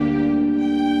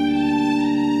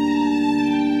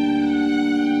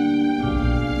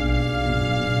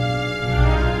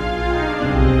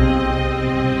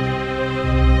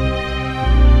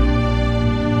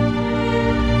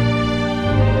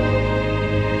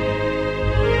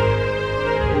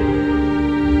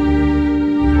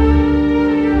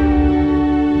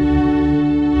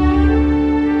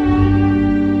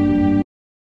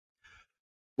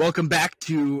Welcome back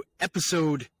to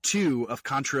episode 2 of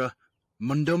Contra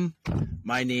Mundum.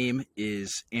 My name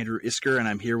is Andrew Isker, and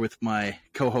I'm here with my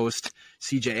co-host,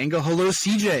 CJ Engel. Hello,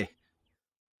 CJ.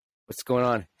 What's going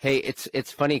on? Hey,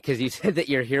 it's funny because you said that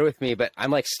you're here with me, but I'm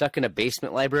like stuck in a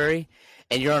basement library,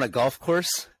 and you're on a golf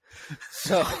course.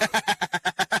 So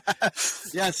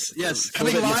yes,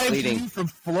 coming live to you from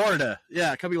Florida.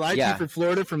 Yeah, coming live to you from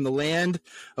Florida, from the land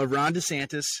of Ron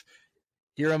DeSantis.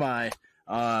 Here am I.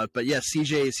 But yes,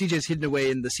 CJ's hidden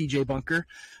away in the CJ bunker.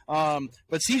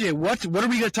 But CJ, what are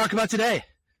we going to talk about today?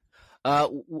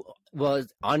 Well,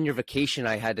 on your vacation,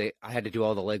 I had to do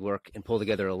all the legwork and pull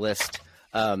together a list.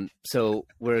 So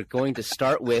we're going to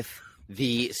start with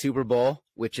the Super Bowl,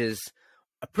 which is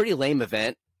a pretty lame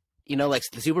event. You know, like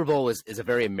the Super Bowl is a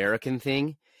very American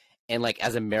thing. And like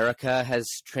as America has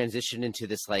transitioned into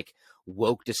this like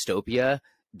woke dystopia,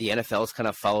 the NFL's kind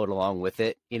of followed along with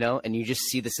it, you know, and you just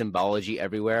see the symbology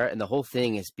everywhere. And the whole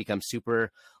thing has become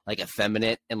super like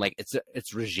effeminate and like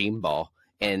it's regime ball,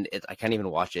 and I can't even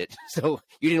watch it. So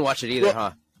you didn't watch it either,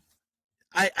 huh?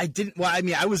 I didn't. Well, I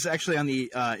mean, I was actually on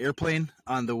the airplane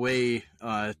on the way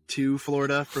to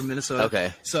Florida from Minnesota.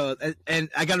 Okay. So, and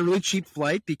I got a really cheap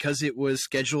flight because it was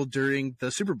scheduled during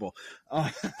the Super Bowl.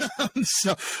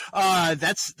 So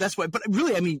that's why. But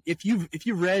really, I mean, if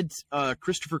you read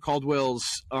Christopher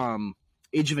Caldwell's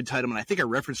Age of Entitlement, I think I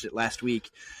referenced it last week.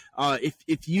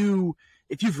 If you've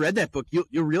read that book,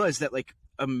 you'll realize that like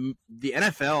the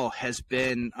NFL has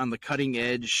been on the cutting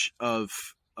edge of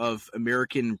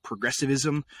American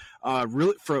progressivism,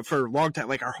 really for a long time,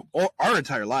 like our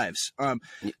entire lives.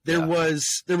 There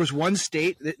was one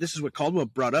state. This is what Caldwell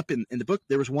brought up in the book.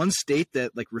 There was one state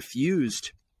that like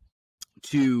refused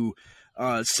to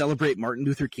celebrate Martin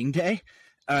Luther King Day.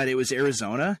 And it was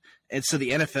Arizona. And so the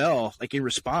NFL, like in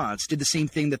response, did the same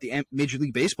thing that the Major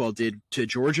League Baseball did to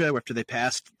Georgia after they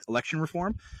passed election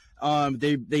reform.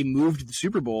 They moved the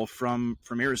Super Bowl from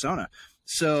Arizona.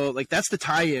 So like that's the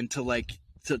tie-in to like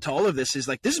to all of this is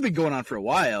like this has been going on for a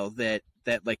while, that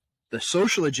like the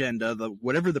social agenda,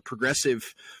 whatever the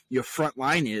progressive front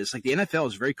line is, like the NFL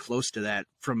is very close to that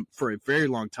for a very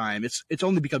long time. It's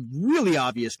only become really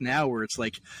obvious now where it's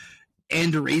like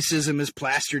end racism is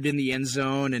plastered in the end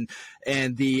zone,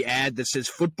 and the ad that says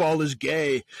football is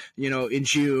gay, in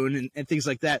June and things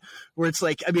like that, where it's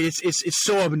like, I mean, it's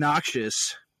so obnoxious,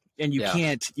 and you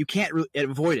can't really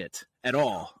avoid it at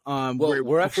all. Before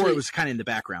it was kind of in the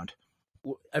background.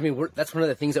 I mean, that's one of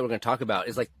the things that we're going to talk about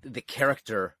is like the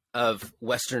character of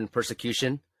Western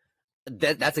persecution.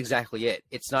 That's exactly it.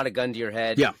 It's not a gun to your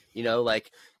head. Yeah.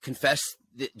 Like confess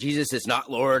that Jesus is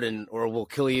not Lord or we'll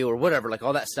kill you or whatever, like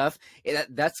all that stuff.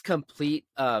 That's complete.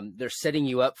 They're setting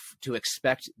you up to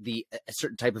expect a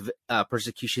certain type of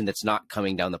persecution that's not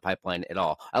coming down the pipeline at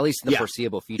all, at least in the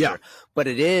foreseeable future. Yeah. But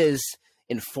it is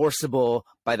enforceable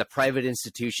by the private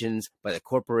institutions, by the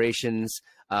corporations,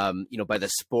 by the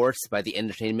sports, by the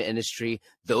entertainment industry.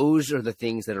 Those are the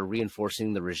things that are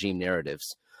reinforcing the regime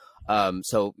narratives.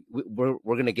 So we're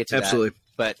going to get to Absolutely.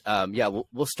 That. But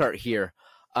we'll start here.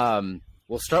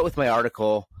 We'll start with my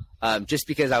article, just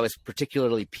because I was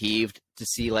particularly peeved to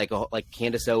see like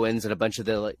Candace Owens and a bunch of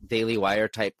the Daily Wire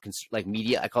type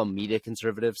media. I call them media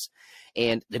conservatives,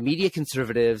 and the media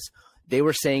conservatives. They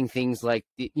were saying things like,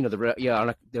 the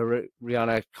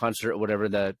Rihanna concert or whatever,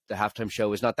 the halftime show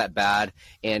was not that bad.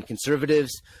 And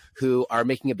conservatives who are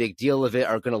making a big deal of it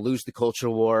are going to lose the culture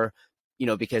war,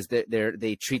 because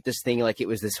they treat this thing like it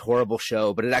was this horrible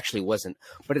show, but it actually wasn't.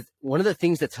 But one of the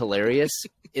things that's hilarious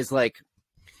is like,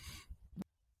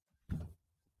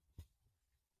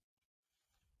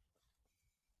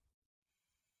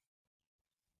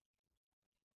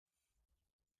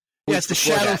 it's the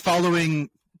shadow following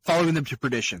them to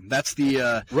perdition. That's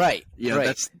the right.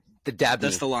 That's the Dabney.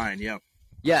 That's the line. Yeah.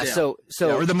 Yeah. So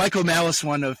or the Michael Malice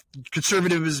one of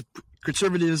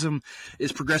conservatism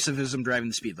is progressivism driving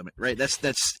the speed limit. Right. That's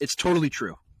it's totally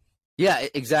true. Yeah,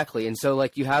 exactly. And so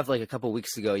like you have like a couple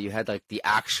weeks ago, you had like the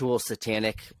actual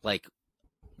satanic like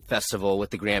festival with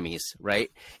the Grammys,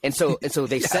 right? And so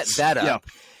they set that up. Yeah.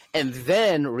 And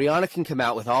then Rihanna can come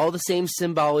out with all the same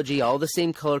symbology, all the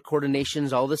same color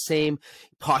coordinations, all the same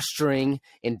posturing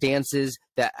and dances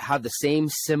that have the same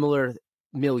similar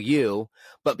milieu.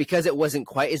 But because it wasn't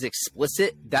quite as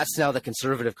explicit, that's now the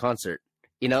conservative concert.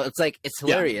 It's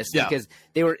hilarious because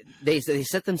they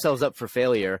set themselves up for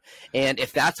failure. And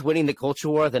if that's winning the culture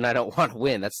war, then I don't want to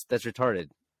win. That's retarded.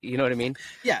 You know what I mean?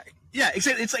 Yeah. Yeah.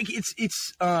 Exactly. It's like,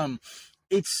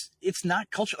 it's not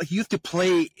culture. Like you have to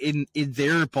play in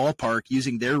their ballpark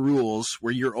using their rules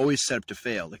where you're always set up to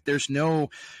fail. Like there's no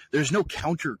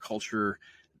counterculture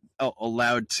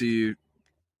allowed to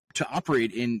to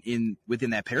operate in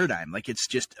within that paradigm. Like it's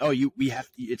just,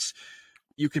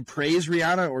 you could praise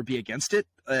Rihanna or be against it,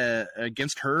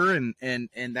 against her and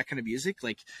that kind of music.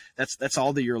 Like that's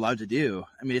all that you're allowed to do.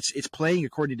 I mean, it's playing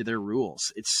according to their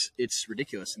rules. It's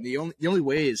ridiculous. And the only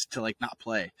way is to like not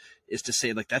play, is to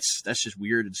say like, that's just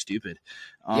weird and stupid.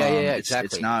 Exactly.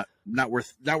 It's not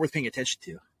worth paying attention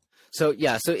to. So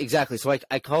exactly. So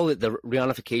I call it the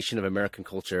Rihannification of American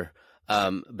culture.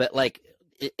 But like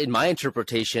in my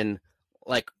interpretation,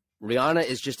 like Rihanna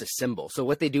is just a symbol. So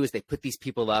what they do is they put these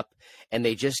people up and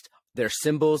they're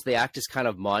symbols. They act as kind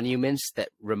of monuments that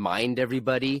remind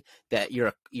everybody that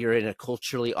you're in a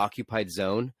culturally occupied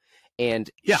zone.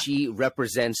 And she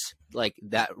represents like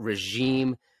that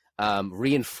regime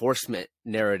reinforcement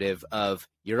narrative of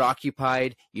you're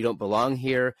occupied, you don't belong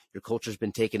here, your culture's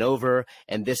been taken over,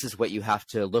 and this is what you have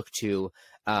to look to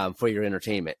for your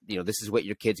entertainment. You know, this is what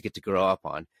your kids get to grow up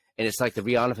on. And it's like the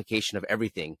Rihannification of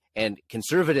everything. And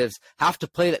conservatives have to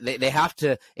play that. They have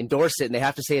to endorse it, and they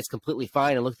have to say it's completely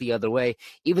fine and look the other way,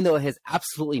 even though it has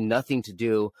absolutely nothing to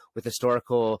do with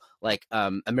historical, like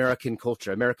American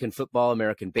culture, American football,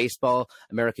 American baseball,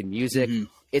 American music. Mm-hmm.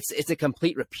 It's a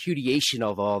complete repudiation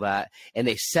of all that. And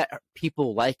they set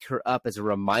people like her up as a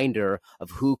reminder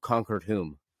of who conquered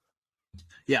whom.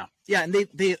 Yeah. Yeah. And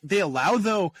they allow,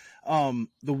 though,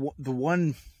 the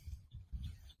one,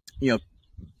 you know,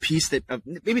 piece that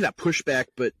maybe not pushback,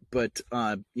 but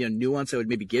you know, nuance I would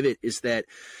maybe give it is that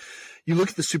you look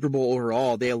at the Super Bowl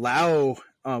overall, they allow,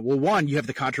 well, one, you have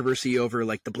the controversy over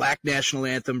like the Black national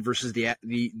anthem versus the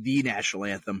national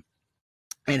anthem,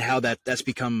 and how that's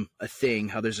become a thing,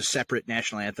 how there's a separate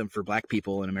national anthem for Black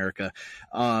people in America.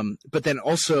 But then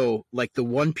also like the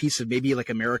one piece of maybe like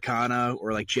Americana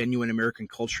or like genuine American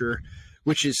culture,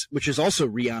 which is also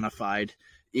Rihannified,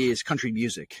 is country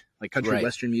music. Like country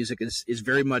Western music is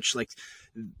very much like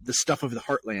the stuff of the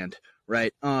heartland,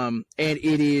 right? And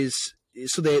it is,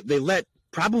 so they let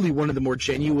probably one of the more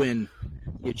genuinely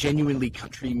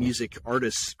country music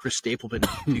artists, Chris Stapleton,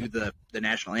 do the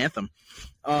national anthem.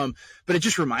 But it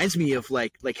just reminds me of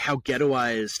like how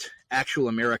ghettoized actual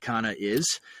Americana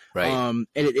is. Right. And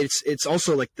it's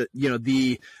also like the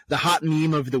hot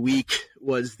meme of the week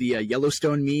was the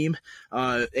Yellowstone meme.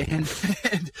 And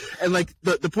like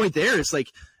the point there is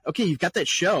like, okay, you've got that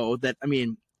show that, I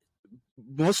mean,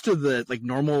 most of the like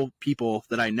normal people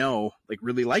that I know like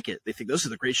really like it. They think this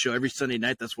is a great show every Sunday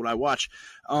night. That's what I watch.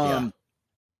 And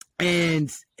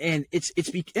it's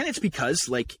because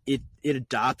like it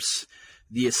adopts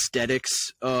the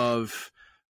aesthetics of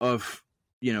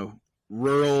you know,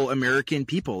 rural American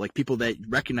people, like people that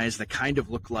recognize that kind of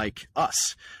look like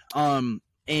us.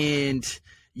 And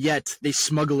yet they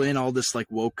smuggle in all this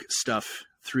like woke stuff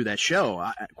through that show,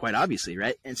 quite obviously,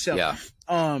 right? And so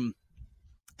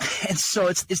and so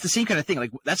it's the same kind of thing.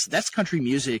 Like that's country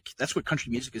music. That's what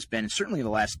country music has been, certainly in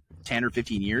the last 10 or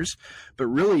 15 years. But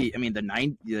really, I mean, the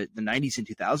 90s and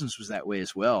 2000s was that way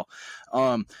as well.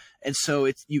 And so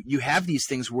it's you have these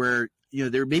things where, you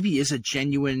know, there maybe is a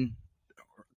genuine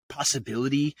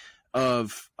possibility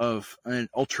of an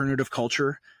alternative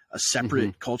culture, a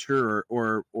separate culture,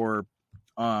 or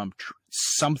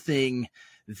something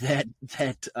that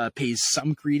pays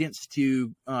some credence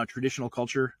to traditional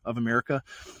culture of America,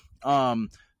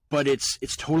 but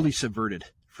it's totally subverted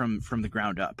from the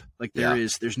ground up. Like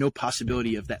there's no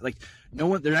possibility of that. Like they're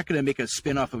not going to make a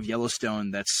spin-off of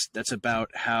Yellowstone that's about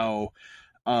how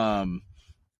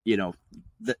you know,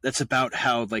 that's about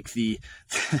how like the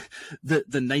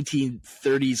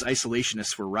 1930s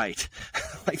isolationists were right.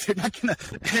 Like they're not gonna,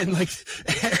 and like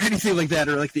or anything like that,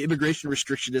 or like the immigration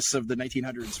restrictionists of the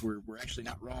 1900s were actually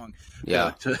not wrong.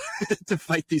 To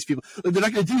fight these people. Like, they're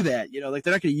not gonna do that. You know, like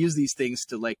they're not gonna use these things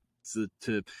to like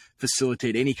to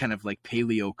facilitate any kind of like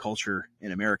paleo culture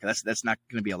in America. That's not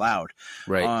gonna be allowed.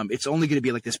 Right. It's only gonna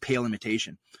be like this pale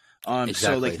imitation. Exactly.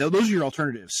 So like those are your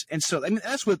alternatives. And so, I mean,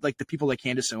 that's what like the people like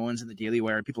Candace Owens and the Daily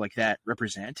Wire and people like that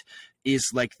represent, is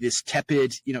like this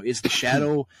tepid, you know, is the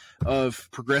shadow of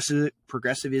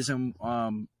progressivism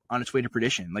on its way to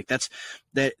perdition. Like that's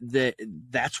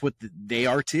what they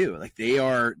are too. Like they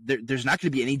are, there's not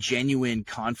going to be any genuine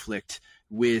conflict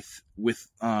with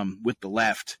the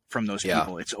left from those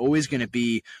people. It's always going to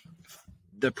be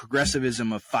the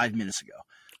progressivism of 5 minutes ago.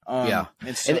 And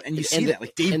you see that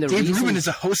like Dave Rubin is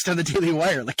a host on the Daily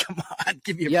Wire. Like, come on,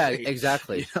 give me a break.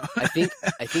 Exactly. You know?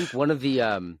 I think one of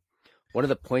the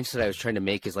points that I was trying to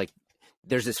make is like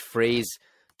there's this phrase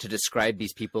to describe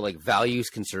these people, like values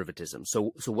conservatism.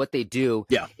 So what they do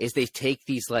is they take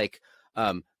these like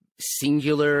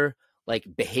singular like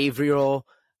behavioral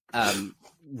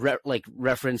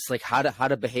reference like how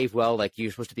to behave well. Like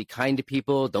you're supposed to be kind to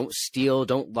people, don't steal,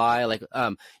 don't lie. Like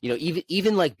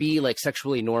even like be like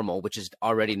sexually normal, which is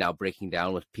already now breaking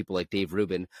down with people like Dave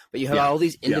Rubin. But you have all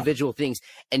these individual things,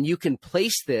 and you can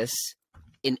place this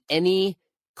in any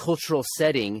cultural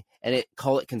setting and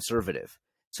call it conservative.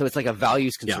 So it's like a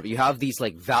values conservative. You have these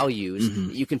like values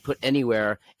that you can put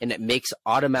anywhere, and it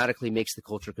automatically makes the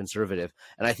culture conservative.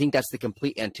 And I think that's the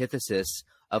complete antithesis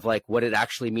of like what it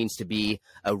actually means to be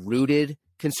a rooted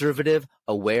conservative,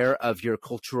 aware of your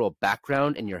cultural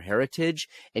background and your heritage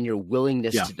and your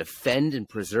willingness to defend and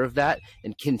preserve that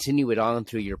and continue it on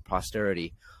through your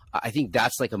posterity. I think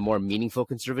that's like a more meaningful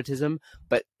conservatism.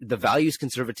 But the values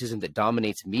conservatism that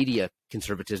dominates media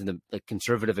conservatism, like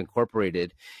Conservative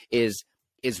Incorporated, is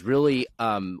really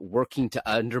working to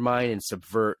undermine and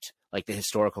subvert like the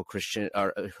historical Christian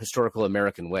or historical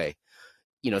American way.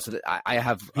 So that I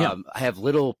have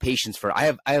little patience for.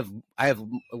 I have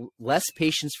less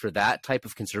patience for that type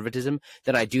of conservatism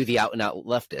than I do the out and out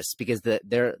leftists, because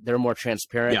they're more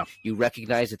transparent. Yeah. You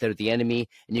recognize that they're the enemy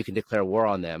and you can declare war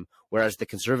on them, whereas the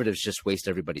conservatives just waste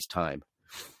everybody's time.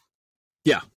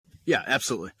 Yeah,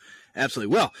 absolutely.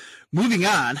 Absolutely. Well, moving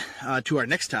on to our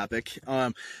next topic.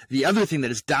 The other thing that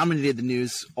has dominated the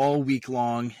news all week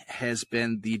long has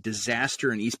been the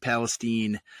disaster in East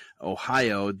Palestine,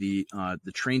 Ohio, the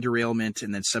train derailment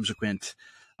and then subsequent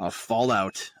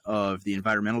fallout of the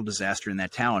environmental disaster in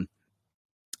that town.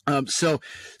 So,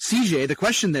 CJ, the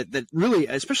question that really,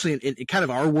 especially in kind of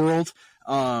our world,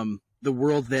 the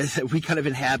world that we kind of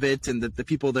inhabit and the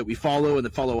people that we follow and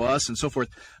that follow us and so forth,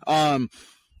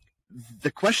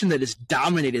 the question that has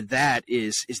dominated that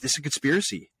is this a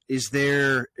conspiracy? Is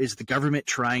the government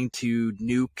trying to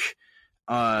nuke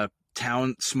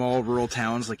small rural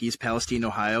towns like East Palestine,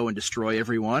 Ohio, and destroy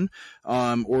everyone?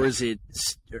 Or is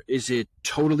it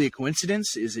totally a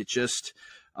coincidence? Is it just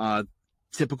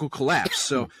typical collapse?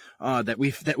 So that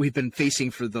we've been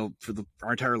facing for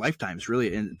our entire lifetimes,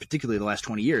 really, and particularly the last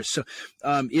 20 years. So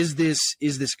is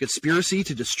this conspiracy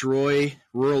to destroy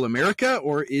rural America,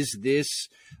 or is this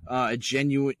a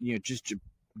genuine, just a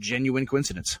genuine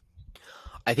coincidence?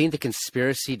 I think the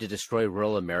conspiracy to destroy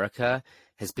rural America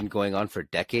has been going on for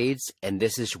decades, and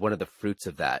this is one of the fruits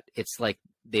of that. It's like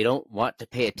they don't want to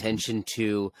pay attention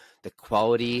to the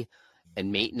quality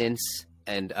and maintenance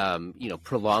and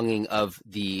prolonging of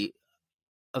the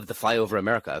flyover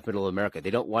America, of middle America.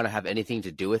 They don't want to have anything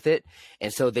to do with it,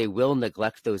 and so they will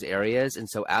neglect those areas. And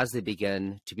so as they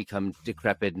begin to become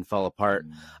decrepit and fall apart,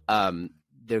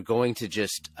 they're going to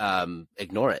just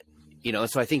ignore it.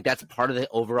 So I think that's part of the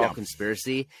overall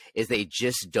conspiracy, is they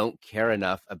just don't care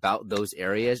enough about those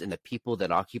areas and the people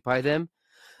that occupy them.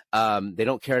 They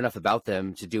don't care enough about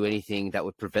them to do anything that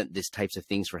would prevent these types of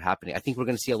things from happening. I think we're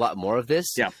going to see a lot more of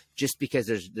this, just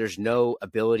because there's no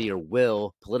ability or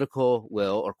will, political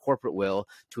will or corporate will,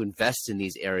 to invest in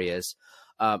these areas.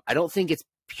 I don't think it's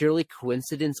purely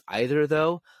coincidence either,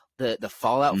 though. The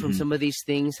fallout from some of these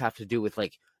things have to do with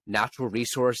like natural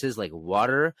resources like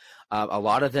water. A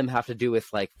lot of them have to do with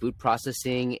like food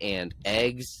processing and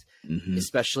eggs.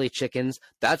 Especially chickens.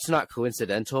 That's not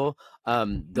coincidental.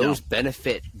 Those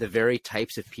benefit the very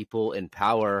types of people in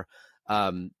power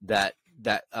that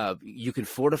you can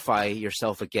fortify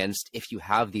yourself against if you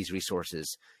have these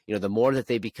resources. The more that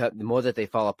they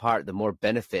fall apart, the more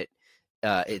benefit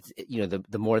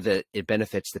the more that it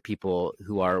benefits the people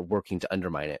who are working to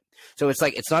undermine it. So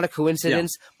it's not a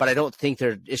coincidence, but I don't think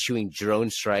they're issuing drone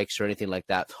strikes or anything like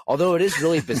that. Although it is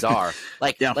really bizarre.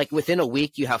 Like within a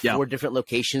week, you have 4 different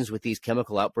locations with these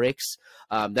chemical outbreaks.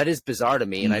 That is bizarre to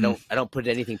me, and I don't put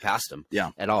anything past them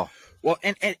at all. Well,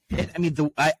 and I mean,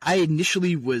 I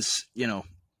initially was,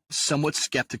 somewhat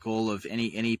skeptical of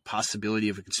any possibility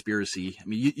of a conspiracy. I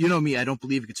mean, you know me, I don't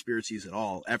believe in conspiracies at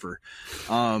all, ever.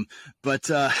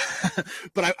 But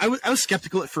I was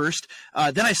skeptical at first.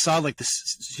 Then I saw like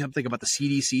something about the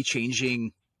CDC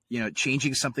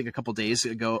changing something a couple days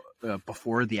ago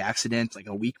before the accident, like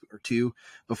a week or two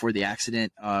before the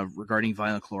accident, regarding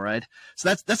vinyl chloride.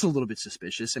 So that's a little bit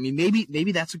suspicious. I mean,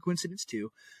 maybe that's a coincidence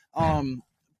too.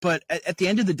 But at the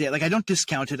end of the day, like, I don't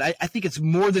discount it. I think it's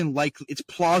more than likely, it's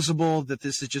plausible that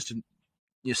this is just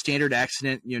a standard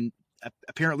accident.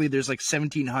 Apparently there's like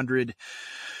 1,700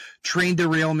 train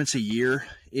derailments a year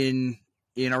in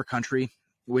our country,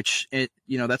 which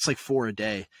that's like 4 a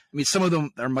day. I mean, some of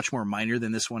them are much more minor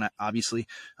than this one, obviously.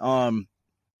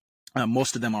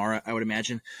 Most of them are, I would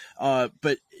imagine.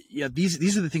 But yeah,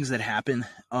 these are the things that happen.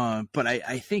 But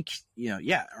I think,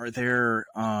 are there,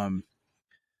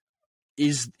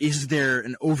 is there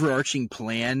an overarching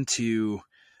plan to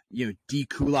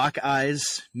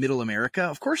de-Kulak-ize Middle America?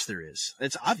 Of course there is.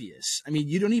 It's obvious. I mean,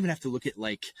 you don't even have to look at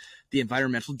like the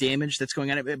environmental damage that's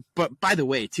going on. But by the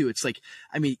way, too, it's like,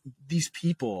 I mean, these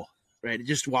people, right?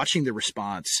 Just watching the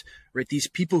response, right? These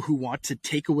people who want to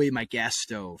take away my gas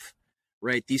stove,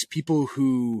 right? These people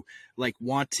who like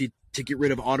want to get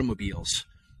rid of automobiles,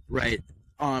 right?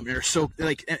 And are so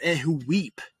like, and who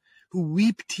weep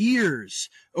tears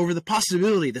over the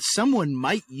possibility that someone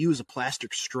might use a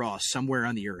plastic straw somewhere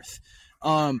on the earth.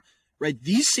 Right.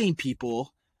 These same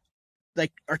people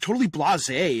like are totally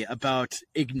blasé about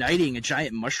igniting a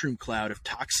giant mushroom cloud of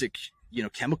toxic,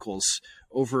 chemicals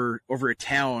over a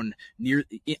town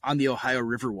on the Ohio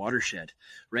River watershed.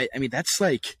 Right. I mean,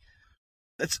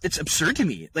 it's absurd to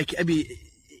me. Like, I mean,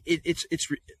 it's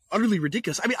utterly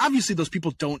ridiculous. I mean, obviously those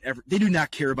people they do not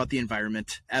care about the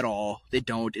environment at all. They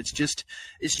don't. It's just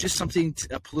something,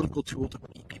 a political tool to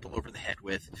beat people over the head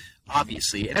with,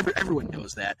 obviously. And everyone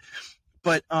knows that.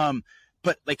 But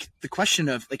like the question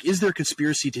of like, is there a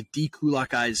conspiracy to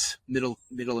de-Kulak-ize middle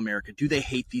America? Do they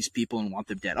hate these people and want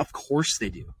them dead? Of course they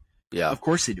do. Yeah, of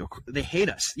course they do. They hate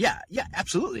us. Yeah,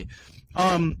 absolutely.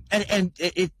 And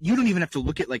you don't even have to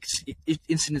look at like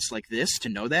incidents like this to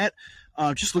know that.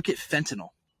 Just look at fentanyl,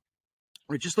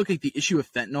 or just look at the issue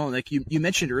of fentanyl. Like you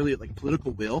mentioned earlier, like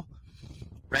political will,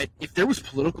 right? If there was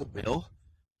political will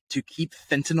to keep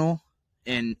fentanyl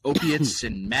and opiates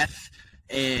and meth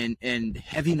and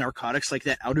heavy narcotics like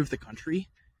that out of the country,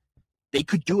 they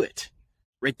could do it,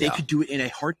 right? They could do it in a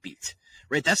heartbeat.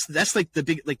 Right. That's like the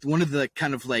big, like one of the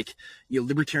kind of like,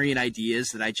 libertarian ideas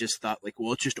that I just thought like,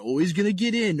 well, it's just always going to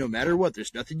get in no matter what.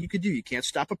 There's nothing you could do. You can't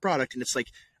stop a product. And it's like,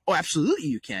 oh, absolutely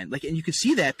you can. Like, and you can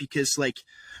see that because like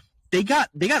they got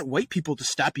white people to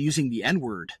stop using the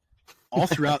N-word all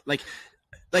throughout. like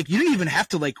you don't even have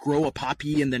to like grow a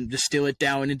poppy and then distill it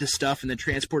down into stuff and then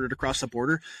transport it across the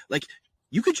border. Like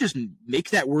you could just make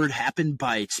that word happen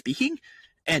by speaking.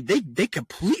 And they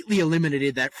completely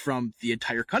eliminated that from the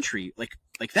entire country, like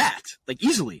that, like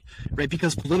easily, right?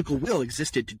 Because political will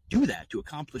existed to do that, to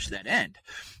accomplish that end.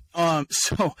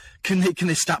 So can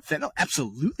they stop fentanyl?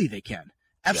 Absolutely they can.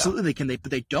 Absolutely they can.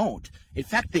 But they don't. In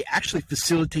fact, they actually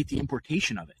facilitate the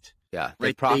importation of it. Yeah,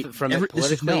 they profit from it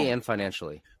politically and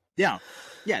financially. Yeah,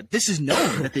 this is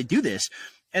known that they do this,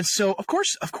 and so of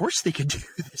course they can do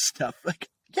this stuff. Like.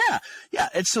 Yeah.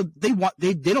 And so they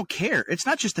don't care. It's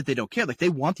not just that they don't care. Like they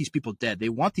want these people dead. They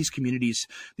want these communities,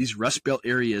 these Rust Belt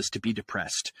areas to be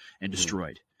depressed and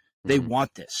destroyed. Mm-hmm. They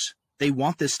want this. They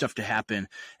want this stuff to happen.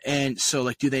 And so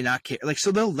like, do they not care? Like,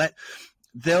 so they'll let,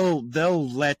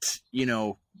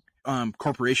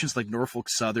 corporations like Norfolk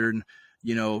Southern,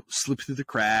 slip through the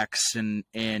cracks and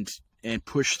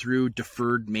push through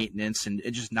deferred maintenance and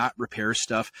just not repair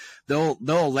stuff. They'll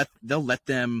let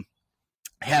them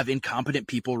have incompetent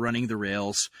people running the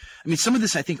rails. I mean, some of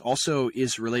this I think also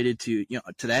is related to,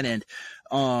 to that end.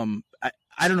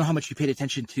 I don't know how much you paid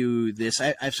attention to this.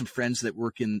 I have some friends that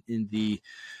work in the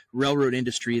railroad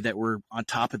industry that were on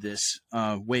top of this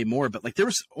way more, but like there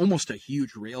was almost a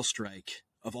huge rail strike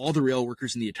of all the rail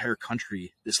workers in the entire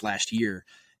country this last year.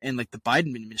 And like the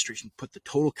Biden administration put the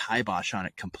total kibosh on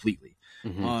it completely.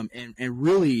 Mm-hmm. And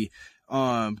really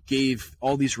gave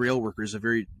all these rail workers a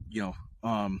very,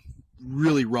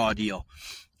 really raw deal.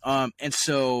 And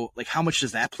so like, how much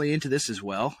does that play into this as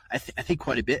well? I think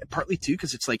quite a bit, partly too,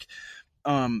 because it's like,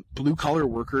 blue collar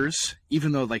workers,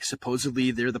 even though like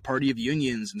supposedly they're the party of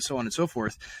unions and so on and so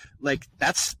forth, like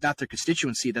that's not their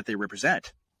constituency that they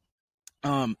represent.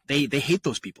 They hate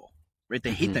those people, right?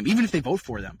 They hate them, even if they vote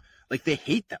for them. Like they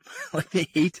hate them. Like they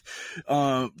hate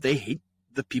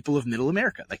the people of Middle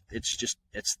America. Like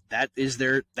that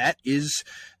is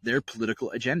their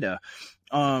political agenda.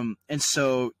 And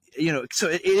so,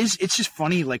 it's just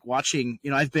funny, like watching,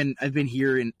 I've been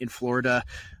here in Florida,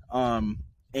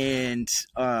 and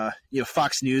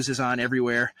Fox News is on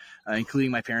everywhere,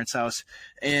 including my parents' house.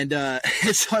 And,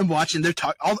 so I'm watching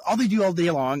all they do all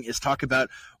day long is talk about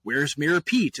where's Mayor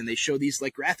Pete? And they show these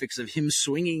like graphics of him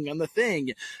swinging on the thing.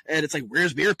 And it's like,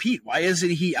 where's Mayor Pete? Why isn't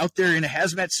he out there in a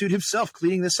hazmat suit himself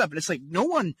cleaning this up? And it's like, no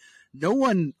one,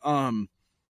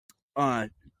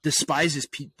 despises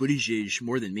Pete Buttigieg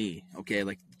more than me. Okay.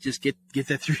 Like just get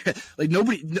that through. Like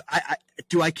nobody,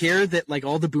 do I care that like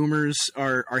all the boomers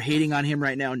are hating on him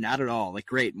right now? Not at all. Like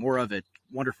great. More of it.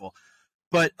 Wonderful.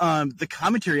 But, the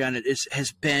commentary on it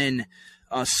has been,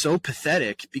 so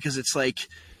pathetic because it's like,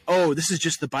 oh, this is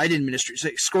just the Biden administration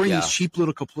like scoring these cheap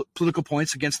political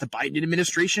points against the Biden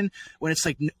administration when it's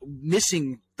like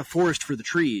missing the forest for the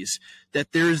trees,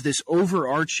 that there's this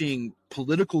overarching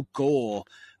political goal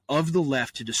of the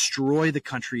left to destroy the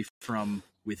country from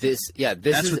within.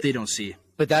 That's what they don't see.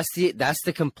 But that's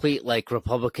the complete like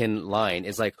Republican line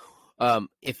is like,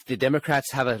 if the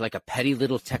Democrats have a petty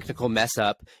little technical mess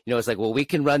up, it's like, well, we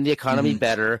can run the economy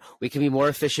better. We can be more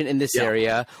efficient in this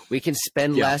area. We can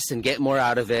spend less and get more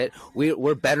out of it.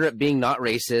 We're better at being not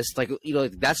racist. Like,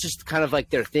 that's just kind of like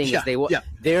their thing is they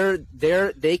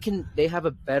have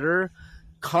a better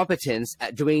competence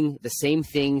at doing the same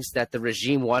things that the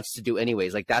regime wants to do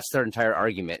anyways. Like that's their entire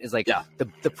argument is like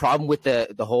the problem with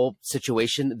the whole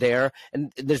situation there.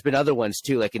 And there's been other ones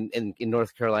too, like in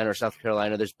North Carolina or South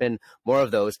Carolina, there's been more of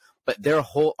those, but their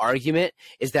whole argument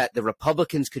is that the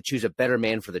Republicans could choose a better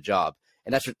man for the job.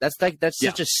 And that's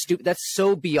such a stupid, that's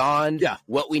so beyond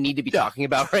what we need to be talking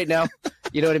about right now.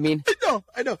 You know what I mean?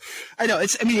 I know.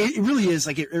 It really is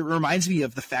like, it reminds me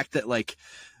of the fact that like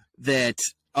that,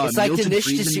 it's like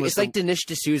Dinesh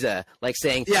D'Souza, like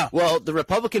saying, well, the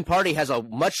Republican Party has a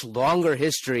much longer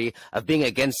history of being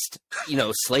against,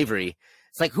 slavery.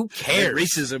 It's like, who cares?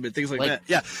 Racism and things like that.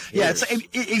 Yeah. It's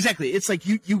like, exactly. It's like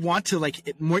you want to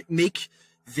make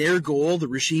their goal, the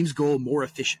regime's goal, more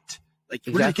efficient. Like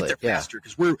we're gonna get there faster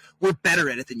because we're better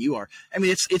at it than you are. I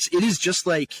mean, it is just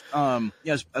like I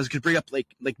was gonna bring up like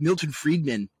Milton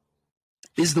Friedman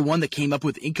is the one that came up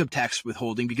with income tax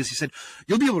withholding because he said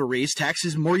you'll be able to raise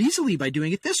taxes more easily by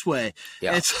doing it this way. Yeah.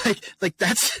 And it's like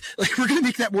that's like we're going to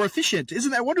make that more efficient.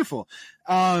 Isn't that wonderful?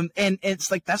 And it's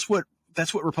like that's what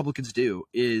Republicans do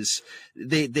is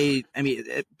they I mean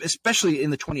especially in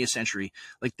the 20th century,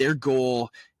 like their goal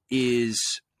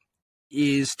is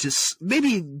to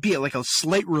maybe be like a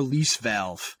slight release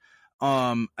valve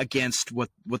against what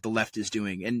the left is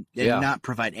doing and not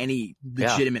provide any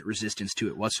legitimate resistance to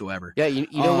it whatsoever. Yeah, you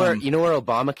know where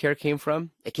Obamacare came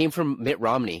from? It came from Mitt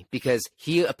Romney because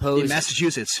he opposed in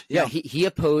Massachusetts. Yeah, he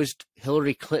opposed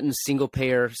Hillary Clinton's single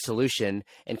payer solution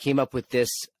and came up with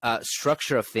this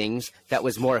structure of things that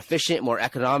was more efficient, more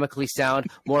economically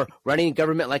sound, more running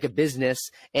government like a business,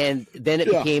 and then it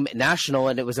became national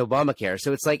and it was Obamacare.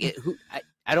 So it's like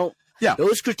I don't. Yeah,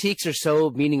 those critiques are so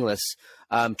meaningless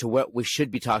to what we should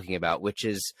be talking about, which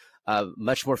is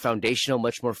much more foundational,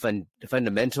 much more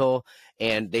fundamental,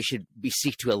 and they should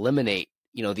seek to eliminate,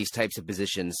 these types of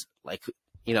positions. Like,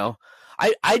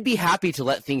 I'd be happy to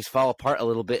let things fall apart a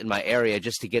little bit in my area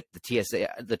just to get the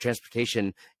TSA, the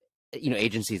transportation,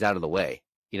 agencies out of the way.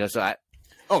 Yeah.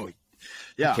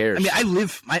 I mean, I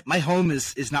live, my home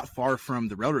is not far from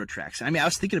the railroad tracks. I mean, I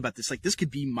was thinking about this, like this could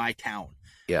be my town.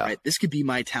 Yeah. Right. This could be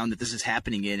my town that this is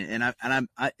happening in. And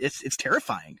it's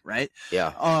terrifying. Right.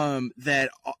 Yeah.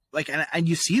 And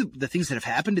you see the things that have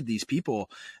happened to these people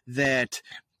that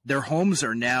their homes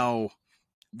are now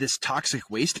this toxic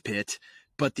waste pit,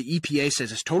 but the EPA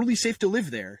says it's totally safe to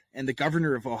live there. And the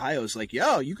governor of Ohio is like,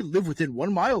 you could live within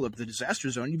 1 mile of the disaster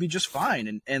zone. You'd be just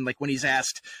fine. And like when he's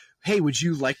asked, hey, would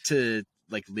you like to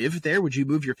live there? Would you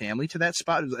move your family to that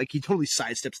spot? Like he totally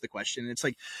sidesteps the question. And it's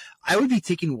like, I would be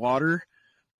taking water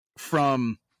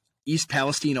from East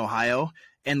Palestine, Ohio.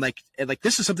 And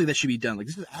this is something that should be done. Like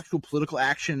this is actual political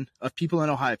action of people in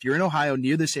Ohio. If you're in Ohio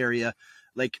near this area,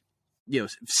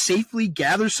 safely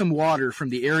gather some water from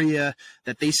the area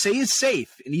that they say is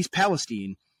safe in East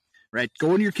Palestine, right?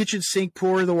 Go into your kitchen sink,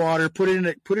 pour the water, put it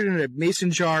in a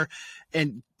mason jar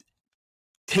and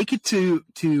take it to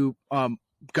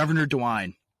Governor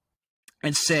DeWine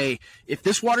and say, if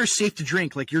this water is safe to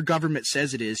drink, like your government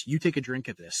says it is, you take a drink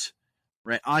of this,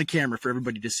 right? On camera for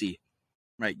everybody to see,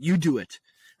 right? You do it,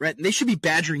 right? And they should be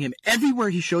badgering him everywhere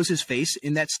he shows his face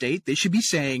in that state. They should be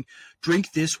saying,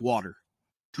 drink this water,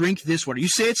 drink this water. You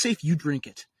say it's safe, you drink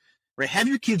it, right? Have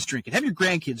your kids drink it. Have your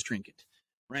grandkids drink it,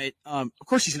 right? Of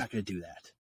course he's not going to do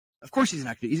that. Of course he's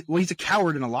not going to. Well, he's a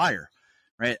coward and a liar,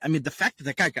 right? I mean, the fact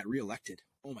that guy got reelected,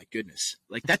 oh my goodness.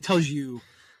 Like that tells you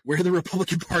where the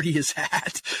Republican Party is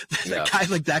at. A guy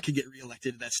like that could get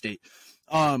reelected in that state.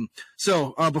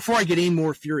 So before I get any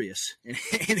more furious and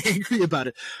angry about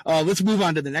it, let's move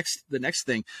on to the next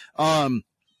thing. The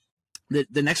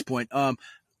next point.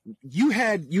 You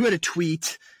had a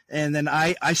tweet and then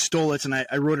I stole it and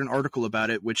I wrote an article about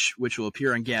it, which will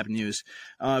appear on Gab News.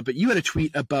 But you had a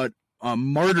tweet about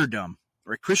martyrdom.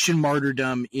 Or Christian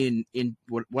martyrdom in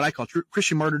what I call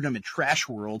Christian martyrdom in trash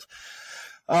world.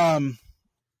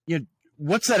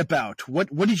 What's that about? What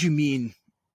did you mean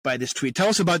by this tweet? Tell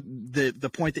us about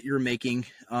the point that you were making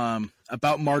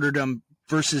about martyrdom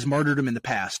versus martyrdom in the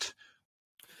past.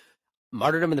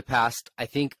 Martyrdom in the past, I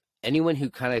think anyone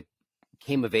who kind of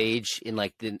came of age in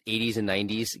like the 80s and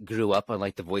 90s grew up on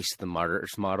like the Voice of the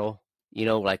Martyrs model.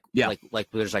 Like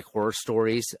there's like horror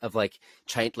stories of like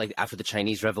after the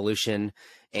Chinese Revolution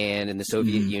and in the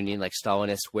Soviet Union, like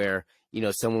Stalinist, where,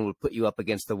 someone would put you up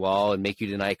against the wall and make you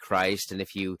deny Christ. And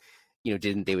if you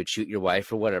didn't they would shoot your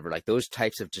wife or whatever, like those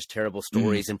types of just terrible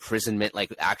stories, imprisonment,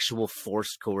 like actual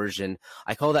forced coercion.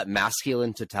 I call that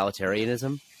masculine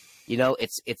totalitarianism.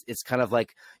 It's kind of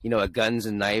like, a guns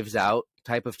and knives out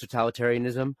type of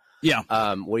totalitarianism. Yeah.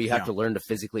 Where you have to learn to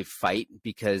physically fight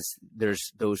because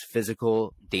there's those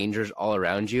physical dangers all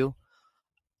around you.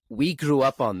 We grew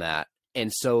up on that. And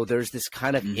so there's this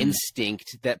kind of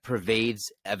instinct that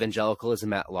pervades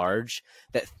evangelicalism at large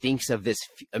that thinks of this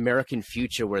American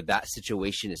future where that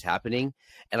situation is happening.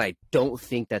 And I don't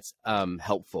think that's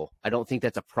helpful. I don't think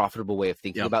that's a profitable way of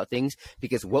thinking about things,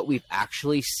 because what we've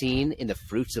actually seen in the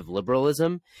fruits of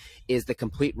liberalism is the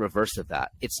complete reverse of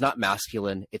that. It's not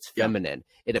masculine, it's feminine.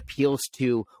 It appeals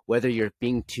to whether you're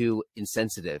being too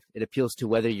insensitive. It appeals to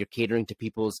whether you're catering to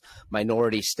people's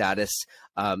minority status.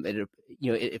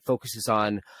 It focuses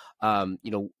on,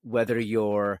 whether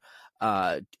you're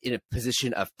in a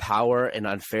position of power and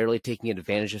unfairly taking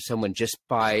advantage of someone just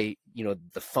by,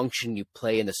 the function you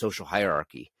play in the social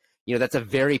hierarchy. That's a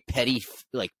very petty,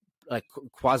 like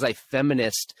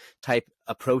quasi-feminist type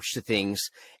approach to things.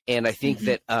 And I think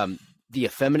that the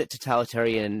effeminate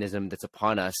totalitarianism that's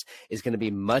upon us is going to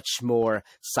be much more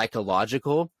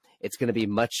psychological. It's going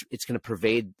to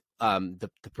pervade the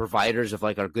providers of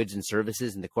like our goods and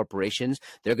services and the corporations.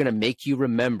 They're going to make you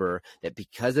remember that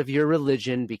because of your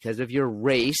religion, because of your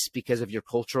race, because of your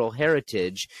cultural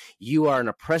heritage, you are an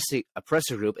oppressor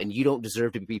group, and you don't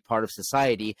deserve to be part of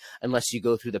society unless you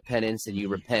go through the penance and you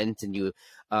repent and you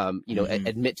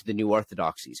admit to the new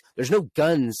orthodoxies. There's no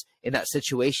guns in that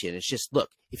situation. It's just,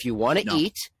 look, if you want to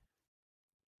eat,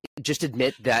 just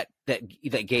admit that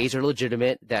gays are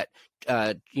legitimate, that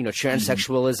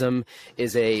transsexualism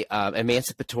is a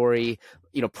emancipatory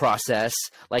process.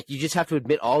 Like, you just have to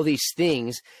admit all these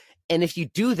things, and if you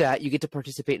do that, you get to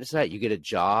participate in society. You get a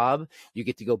job, you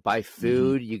get to go buy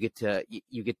food, you get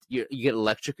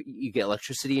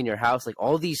electricity in your house, like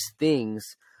all these things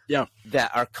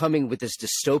that are coming with this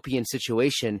dystopian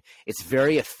situation. It's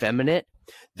very effeminate.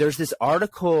 There's this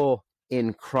article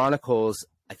in Chronicles,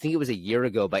 I think it was a year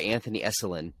ago, by Anthony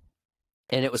Esolen,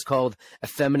 and it was called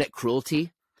Effeminate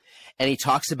Cruelty. And he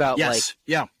talks about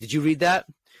did you read that?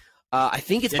 I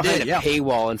think it's behind a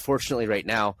paywall, unfortunately, right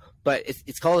now, but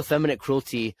it's called Effeminate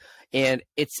Cruelty, and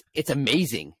it's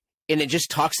amazing. And it just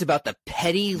talks about the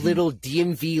petty little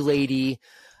DMV lady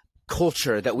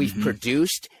culture that we've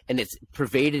produced, and it's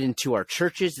pervaded into our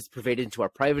churches, it's pervaded into our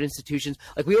private institutions.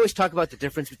 Like, we always talk about the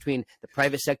difference between the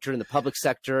private sector and the public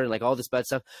sector and like all this bad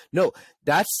stuff. No,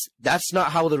 that's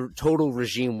not how the total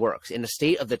regime works. In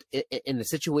the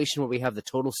situation where we have the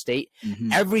total state,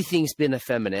 everything's been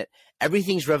effeminate,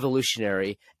 everything's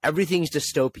revolutionary, everything's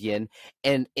dystopian,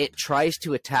 and it tries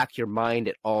to attack your mind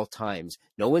at all times.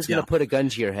 No one's going to put a gun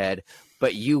to your head,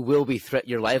 but you will be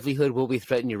your livelihood will be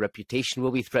threatened, your reputation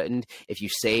will be threatened if you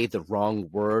say the wrong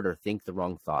word or think the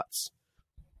wrong thoughts.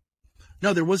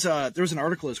 No, there was an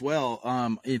article as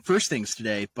well in First Things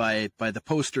today by the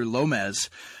poster Lomez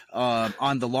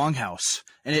on the Longhouse,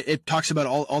 and it talks about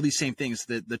all these same things.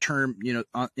 The term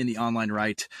in the online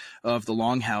right of the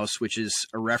Longhouse, which is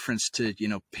a reference to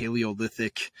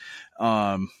Paleolithic.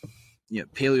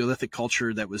 Paleolithic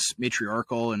culture that was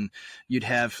matriarchal, and you'd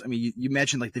have, you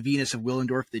imagine like the Venus of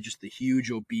Willendorf, the huge,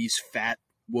 obese, fat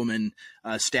woman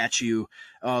statue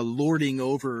lording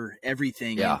over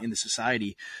everything in the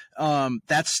society.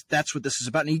 That's what this is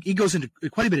about. And he goes into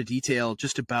quite a bit of detail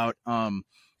just about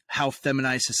how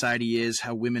feminized society is,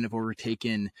 how women have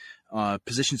overtaken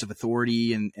positions of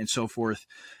authority and so forth.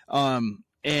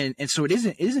 And so it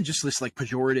isn't just this like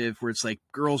pejorative where it's like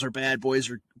girls are bad, boys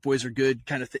are good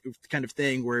kind of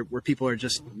thing where people are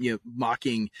just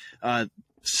mocking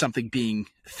something being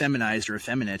feminized or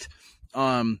effeminate.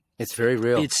 It's very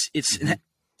real. It's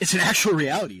an actual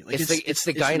reality. Like it's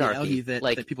the gynarchy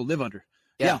that people live under.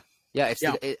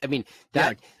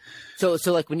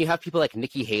 So like when you have people like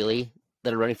Nikki Haley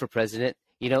that are running for president,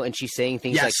 and she's saying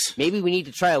things like, maybe we need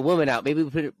to try a woman out. Maybe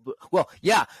the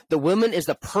woman is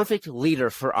the perfect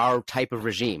leader for our type of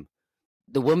regime.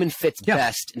 The woman fits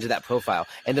best into that profile.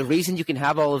 And the reason you can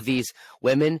have all of these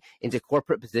women into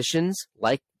corporate positions,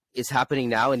 like is happening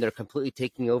now, and they're completely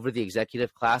taking over the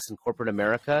executive class in corporate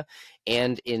America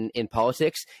and in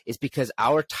politics, is because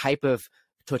our type of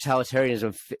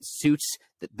totalitarianism suits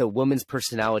the woman's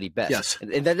personality best. Yes.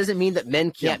 And that doesn't mean that men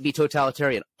can't be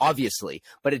totalitarian, obviously,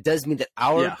 but it does mean that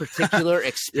our particular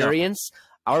experience,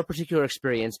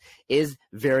 is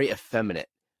very effeminate,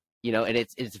 and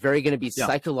it's very going to be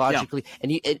psychologically.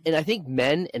 And I think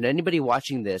men and anybody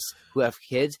watching this who have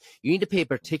kids, you need to pay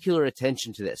particular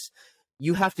attention to this.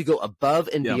 you have to go above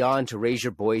and beyond to raise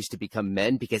your boys to become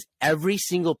men, because every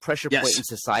single pressure point in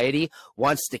society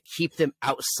wants to keep them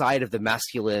outside of the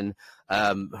masculine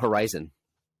horizon.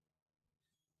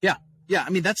 Yeah. Yeah. I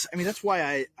mean, that's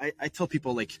why I tell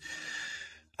people, like,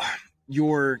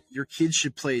 your kids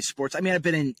should play sports. I mean, I've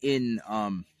been in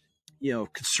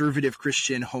conservative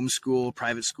Christian homeschool,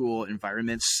 private school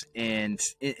environments, and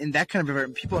in that kind of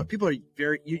environment, people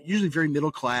are usually very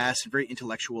middle class and very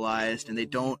intellectualized, and they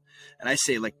don't. And I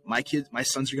say, like, my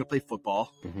sons are going to play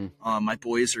football. Mm-hmm. My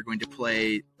boys are going to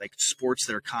play like sports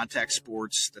that are contact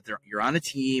sports, that you're on a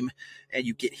team and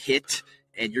you get hit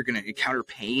and you're going to encounter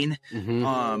pain.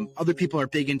 Mm-hmm. Other people are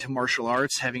big into martial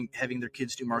arts, having their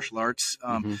kids do martial arts.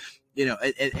 Mm-hmm. And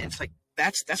it's like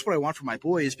that's what I want for my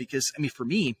boys, because I mean, for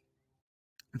me,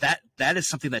 that is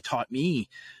something that taught me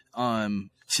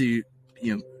to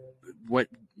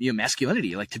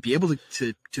masculinity, like to be able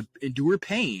to endure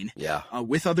pain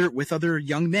with other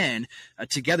young men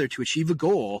together to achieve a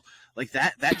goal, like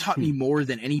that taught me more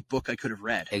than any book I could have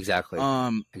read. Exactly.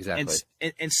 Exactly.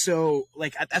 And so,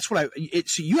 like, that's what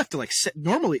so you have to, like, set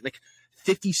normally, like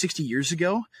 50, 60 years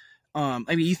ago. I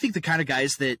mean, you think the kind of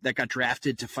guys that got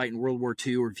drafted to fight in World War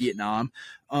II or Vietnam,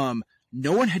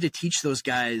 no one had to teach those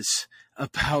guys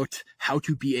about how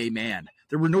to be a man.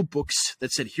 There were no books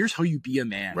that said, here's how you be a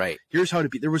man. Right. Here's how to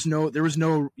be. There was no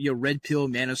red pill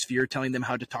manosphere telling them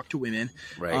how to talk to women,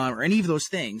 right, or any of those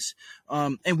things.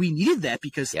 And we needed that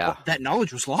because that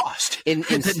knowledge was lost. We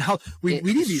need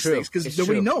these things because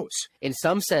nobody knows. In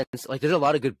some sense, like, there's a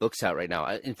lot of good books out right now.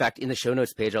 In fact, in the show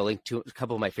notes page, I'll link to a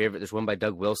couple of my favorite. There's one by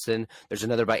Doug Wilson. There's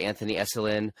another by Anthony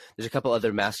Esolen. There's a couple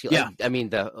other masculine. I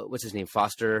mean, what's his name?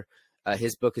 Foster.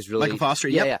 His book is really Michael Foster.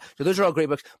 Yeah. So those are all great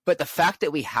books. But the fact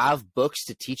that we have books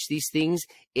to teach these things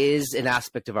is an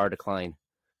aspect of our decline.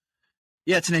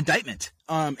 Yeah, it's an indictment.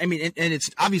 I mean, and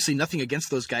it's obviously nothing against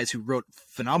those guys who wrote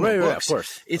phenomenal books. Of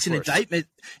course. It's an indictment.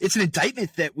 It's an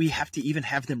indictment that we have to even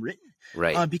have them written.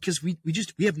 Right. Because we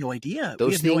have no idea.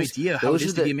 We have no idea how it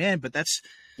is to be a man, but it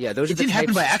didn't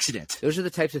happen by accident. Those are the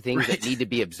types of things that need to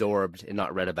be absorbed and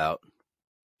not read about,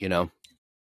 Yeah.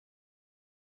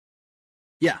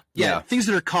 Things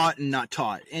that are caught and not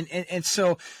taught. And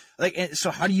so, like,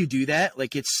 so how do you do that?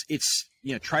 Like, it's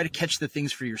try to catch the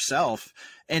things for yourself.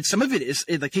 And some of it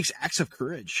takes acts of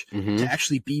courage to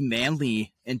actually be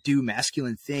manly and do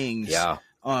masculine things. Yeah.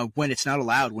 When it's not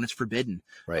allowed, when it's forbidden.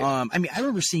 Right. I mean, I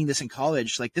remember seeing this in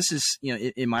college. Like, this is,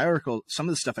 in my article, some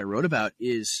of the stuff I wrote about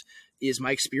is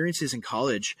my experiences in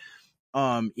college,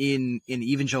 in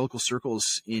evangelical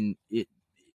circles in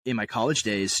my college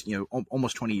days,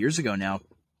 almost 20 years ago now,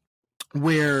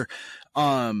 where,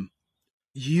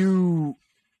 you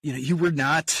were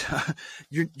not,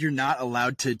 you're not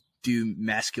allowed to do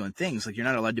masculine things. Like, you're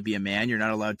not allowed to be a man. You're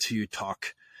not allowed to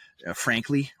talk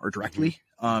frankly or directly.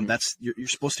 That's, you're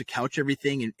supposed to couch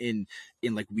everything in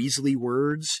like Weasley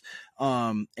words.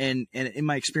 And in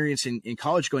my experience in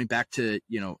college, going back to,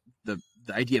 the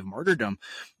idea of martyrdom,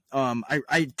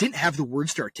 I didn't have the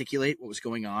words to articulate what was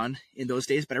going on in those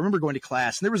days, but I remember going to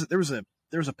class, and there was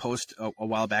a post a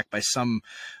while back by some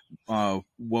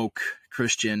woke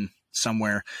Christian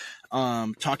somewhere,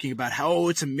 talking about how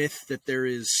it's a myth that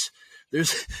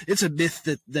it's a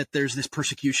myth that there's this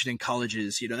persecution in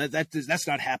colleges. That's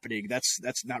not happening.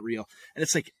 That's not real. And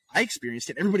it's like, I experienced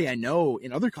it. Everybody I know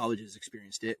in other colleges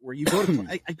experienced it, where you go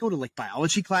to, I go to, like,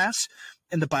 biology class,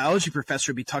 and the biology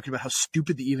professor would be talking about how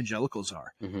stupid the evangelicals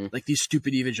are. Mm-hmm. Like, these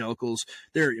stupid evangelicals,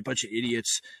 they're a bunch of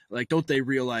idiots. Like, don't they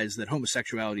realize that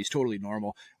homosexuality is totally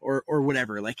normal, or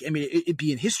whatever? Like, I mean, it'd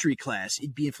be in history class,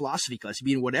 it'd be in philosophy class, it'd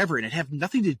be in whatever, and it'd have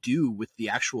nothing to do with the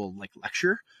actual, like,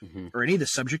 lecture or any of the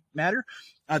subject matter.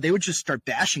 They would just start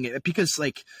bashing it because,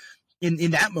 like,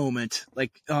 in that moment,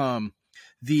 like,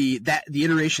 the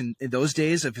iteration in those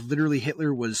days of literally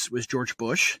Hitler was George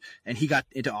Bush, and he got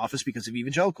into office because of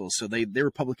evangelicals. So they were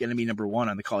public enemy number one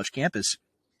on the college campus.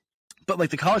 But,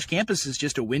 like, the college campus is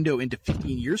just a window into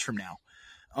 15 years from now.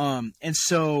 And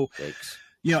so, Thanks.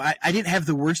 I didn't have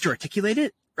the words to articulate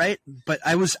it, right? But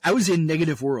I was in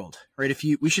Negative World, right?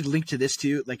 We should link to this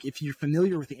too. Like, if you're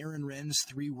familiar with Aaron Renn's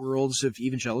 3 Worlds of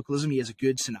Evangelicalism, he has a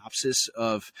good synopsis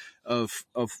of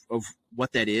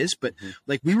what that is. But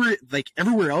like, we were, like,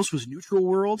 everywhere else was neutral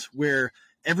world, where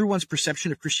everyone's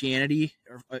perception of Christianity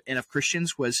and of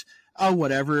Christians was, oh,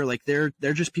 whatever, like, they're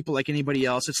just people like anybody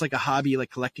else. It's like a hobby, like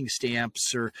collecting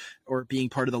stamps or being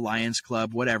part of the Lions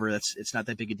Club, whatever. It's not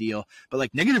that big a deal. But,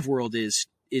 like, Negative World is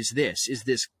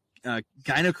this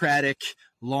gynocratic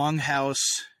longhouse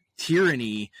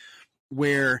tyranny,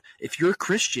 where if you're a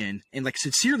Christian, and, like,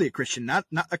 sincerely a Christian, not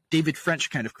a David French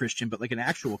kind of Christian, but like an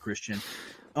actual Christian,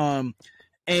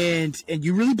 and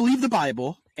you really believe the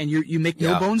Bible, and you make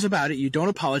no bones about it, you don't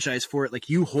apologize for it, like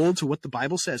you hold to what the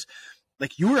Bible says,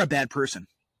 like you are a bad person.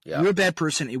 You're a bad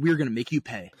person, and we're going to make you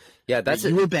pay. Yeah, that's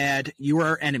you were bad. You are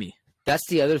our enemy. That's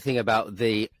the other thing about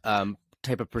the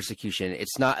type of persecution.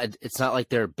 It's not like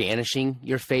they're banishing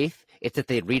your faith. It's that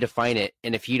they redefine it,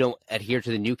 and if you don't adhere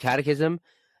to the new catechism,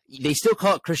 they still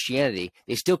call it Christianity.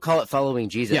 They still call it following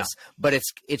Jesus, but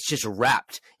it's just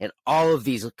wrapped in all of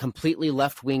these completely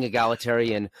left-wing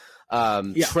egalitarian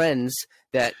trends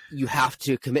that you have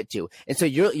to commit to. And so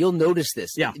you'll notice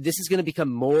this. This is going to become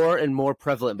more and more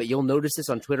prevalent, but you'll notice this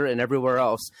on Twitter and everywhere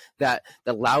else, that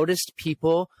the loudest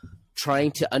people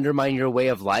trying to undermine your way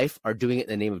of life are doing it in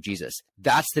the name of Jesus.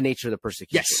 That's the nature of the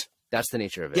persecution. Yes. That's the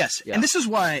nature of it. Yes. Yeah. And this is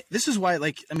why,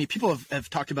 like, I mean, people have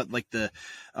talked about like the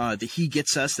He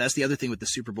Gets Us. That's the other thing with the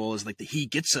Super Bowl, is like the He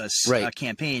Gets Us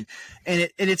campaign. And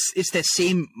it's that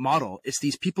same model. It's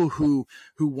these people who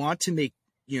want to make,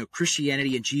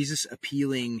 Christianity and Jesus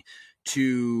appealing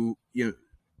to,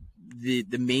 the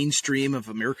mainstream of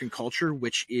American culture,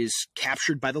 which is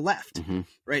captured by the left,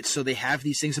 right? So they have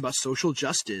these things about social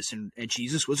justice and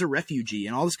Jesus was a refugee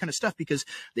and all this kind of stuff, because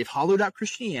they've hollowed out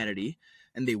Christianity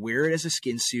and they wear it as a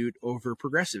skin suit over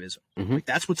progressivism. Like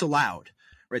that's what's allowed,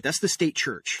 right? That's the state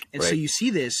church. And so you see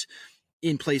this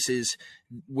in places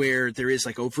where there is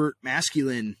like overt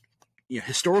masculine,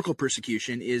 historical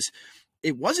persecution.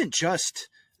 It wasn't just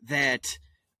that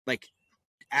like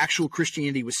actual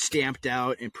Christianity was stamped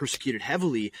out and persecuted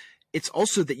heavily. It's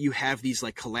also that you have these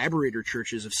like collaborator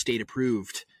churches of state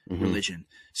approved religion.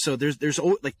 So there's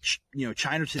like,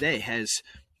 China today has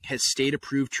state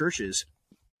approved churches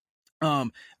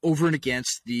over and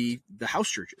against the house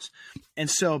churches. And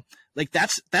so like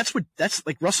that's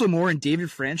like Russell Moore and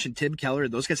David French and Tim Keller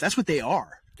and those guys, that's what they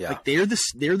are. Like they're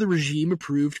the regime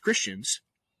approved Christians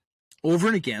over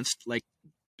and against like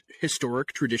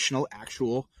historic, traditional,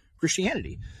 actual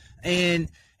Christianity. And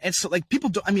so like people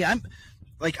don't, I mean, I'm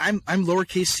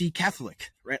lowercase c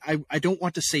Catholic, right? I don't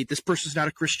want to say this person's not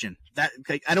a Christian. That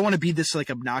like, I don't want to be this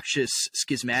like obnoxious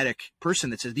schismatic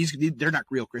person that says they're not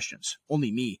real Christians.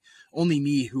 Only me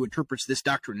who interprets this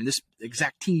doctrine in this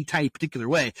exact teeny tiny particular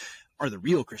way are the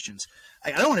real Christians. I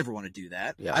don't ever want to do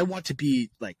that. I want to be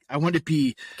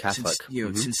Catholic,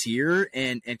 sincere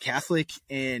and Catholic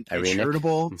and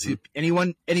charitable to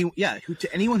anyone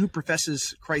who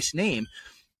professes Christ's name.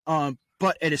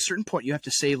 But at a certain point, you have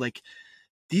to say like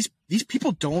these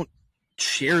people don't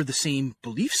share the same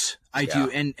beliefs I do,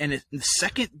 and the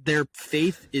second their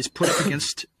faith is put up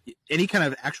against any kind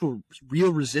of actual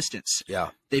real resistance,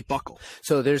 they buckle.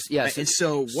 So there's and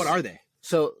so what are they?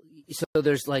 So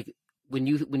there's like when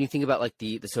you think about like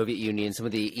the Soviet Union, some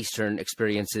of the Eastern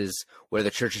experiences where the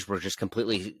churches were just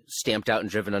completely stamped out and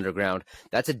driven underground,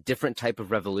 that's a different type of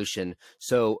revolution.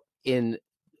 So in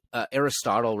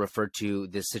Aristotle referred to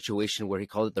this situation where he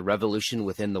called it the revolution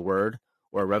within the word,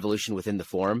 or a revolution within the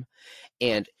form.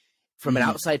 And from an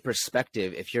outside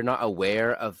perspective, if you're not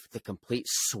aware of the complete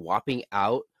swapping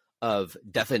out of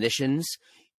definitions,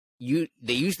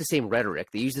 they use the same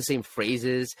rhetoric, they use the same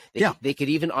phrases. They could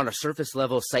even on a surface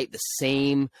level cite the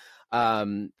same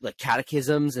like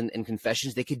catechisms and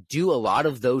confessions. They could do a lot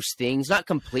of those things, not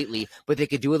completely, but they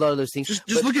could do a lot of those things.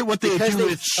 Just look at what they do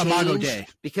with Imago Dei.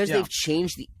 Because they've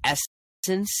changed the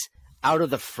essence out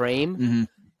of the frame.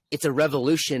 It's a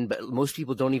revolution, but most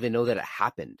people don't even know that it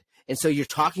happened. And so you're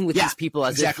talking with these people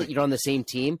as if you're on the same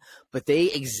team, but they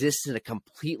exist in a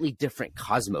completely different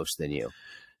cosmos than you.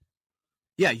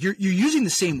 Yeah, you're using the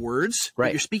same words,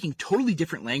 but you're speaking totally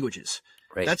different languages.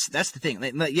 Right. That's the thing.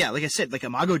 Like I said, like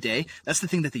Imago Dei, that's the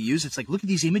thing that they use. It's like, look at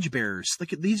these image bearers.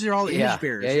 Look at these are all image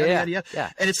bearers. Yeah.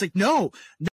 And it's like, no,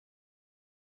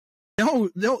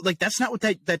 like that's not what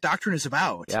that doctrine is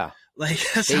about. Yeah. Like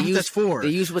that's not what that's for. They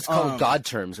use what's called God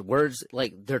terms, words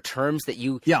like they're terms that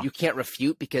you can't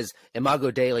refute, because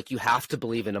Imago Dei, like you have to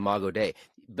believe in Imago Dei.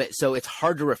 But so it's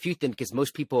hard to refute them, because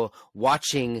most people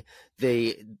watching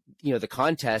the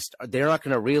contest, they're not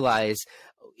going to realize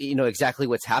exactly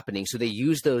what's happening. So they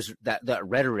use that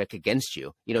rhetoric against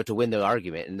you, to win the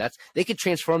argument. And they could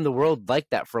transform the world like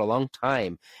that for a long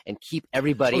time and keep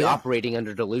everybody operating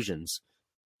under delusions.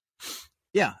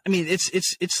 Yeah. I mean,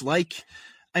 it's like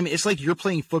you're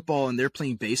playing football and they're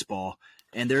playing baseball,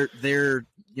 and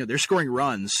they're scoring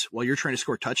runs while you're trying to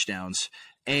score touchdowns,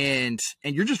 and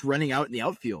you're just running out in the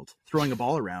outfield throwing a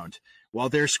ball around while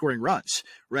they're scoring runs,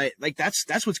 right? Like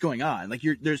that's what's going on. Like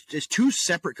there's two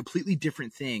separate, completely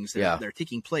different things that are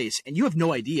taking place, and you have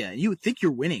no idea, and you think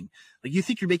you're winning. Like you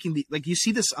think you're making you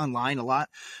see this online a lot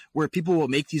where people will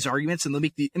make these arguments and they'll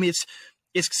make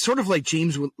it's sort of like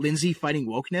James Lindsay fighting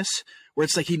wokeness, where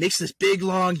it's like he makes this big,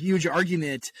 long, huge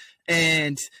argument,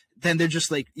 and then they're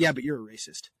just like, yeah, but you're a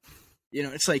racist. You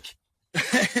know, it's like,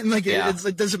 and like, it's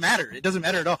like, doesn't matter. It doesn't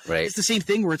matter at all. Right. It's the same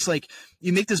thing where it's like,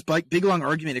 you make this big, long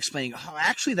argument explaining, oh,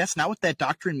 actually, that's not what that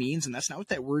doctrine means, and that's not what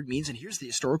that word means, and here's the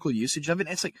historical usage of it.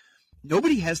 And it's like,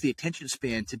 nobody has the attention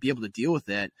span to be able to deal with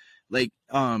that. Like,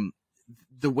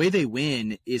 the way they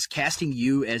win is casting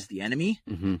you as the enemy,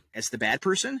 as the bad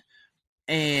person,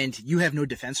 and you have no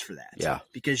defense for that.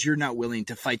 Because you're not willing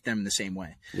to fight them the same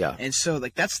way. And so,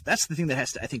 like, that's the thing that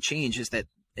has to, I think, change,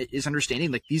 is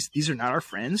understanding, like, these are not our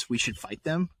friends. We should fight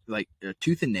them like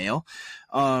tooth and nail.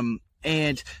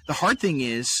 And the hard thing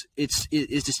is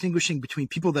distinguishing between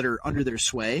people that are under their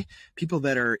sway, people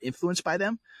that are influenced by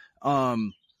them,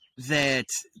 that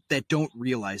don't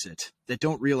realize it, that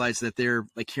don't realize that they're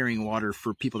like carrying water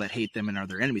for people that hate them and are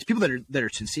their enemies, people that are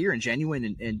sincere and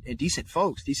genuine and decent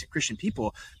folks, decent Christian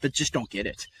people, but just don't get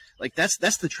it. Like,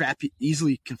 that's the trap you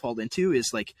easily can fall into,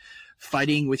 is like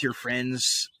fighting with your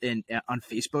friends on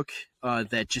Facebook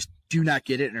that just do not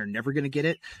get it and are never going to get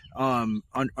it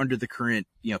under the current,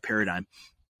 paradigm.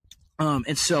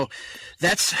 And so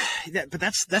that's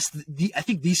the I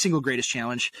think the single greatest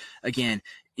challenge, again,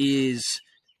 is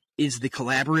the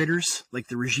collaborators, like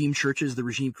the regime churches, the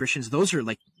regime Christians.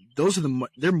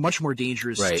 They're much more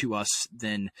dangerous to us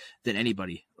than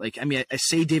anybody. Like, I mean, I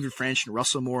say David French and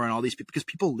Russell Moore and all these people because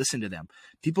people listen to them.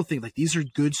 People think like these are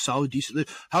good, solid, decent.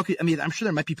 I'm sure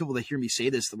there might be people that hear me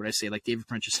say this when I say like David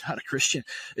French is not a Christian.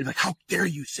 They're like, how dare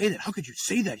you say that? How could you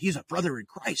say that? He's a brother in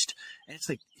Christ. And it's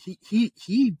like he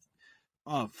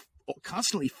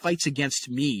constantly fights against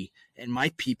me and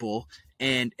my people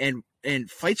and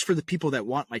fights for the people that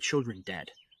want my children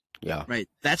dead. Yeah. Right.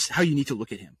 That's how you need to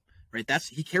look at him. Right.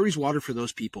 He carries water for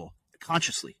those people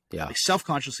consciously. Yeah. Like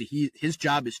self-consciously. His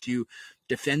job is to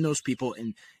defend those people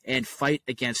and fight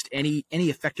against any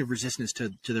effective resistance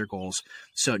to their goals.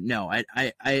 So no,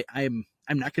 I'm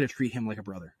not going to treat him like a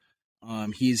brother.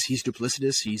 He's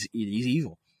duplicitous. He's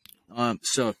evil.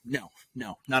 So no,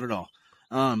 not at all.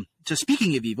 So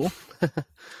speaking of evil,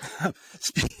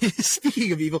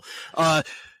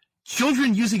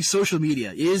 children using social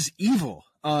media is evil.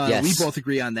 Yes. We both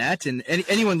agree on that, and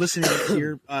anyone listening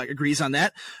here agrees on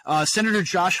that. Senator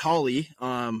Josh Hawley,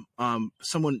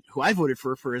 someone who I voted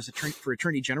for as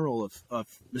Attorney General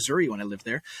of Missouri when I lived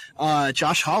there,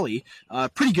 Josh Hawley,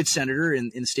 pretty good senator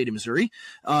in the state of Missouri,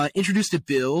 introduced a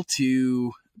bill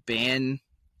to ban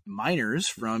minors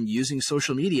from using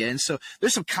social media. And so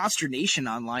there's some consternation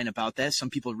online about that. Some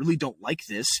people really don't like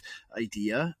this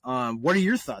idea. What are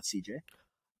your thoughts, CJ?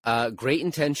 Great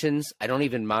intentions. I don't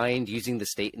even mind using the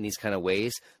state in these kind of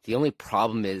ways. The only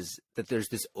problem is that there's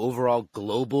this overall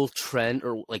global trend,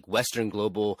 or like Western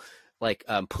global, like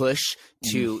push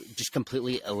to just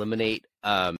completely eliminate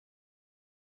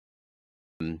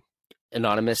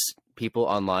anonymous people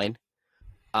online.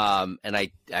 And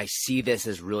I see this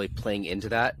as really playing into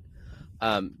that.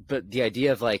 But the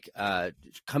idea of like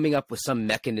coming up with some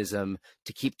mechanism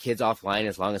to keep kids offline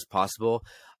as long as possible,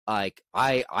 like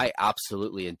I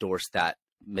absolutely endorse that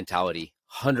mentality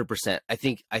 100%. I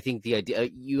think the idea,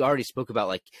 you already spoke about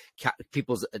like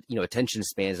people's attention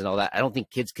spans and all that. I don't think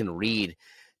kids can read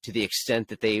to the extent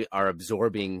that they are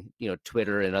absorbing,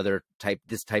 Twitter and other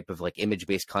this type of like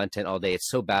image-based content all day. It's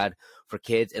so bad for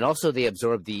kids. And also they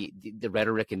absorb the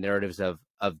rhetoric and narratives of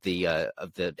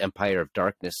the Empire of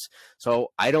Darkness.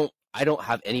 So I don't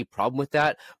have any problem with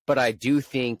that, but I do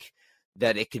think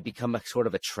that it could become a sort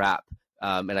of a trap.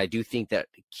 And I do think that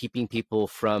keeping people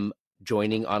from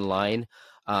joining online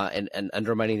and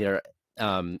undermining their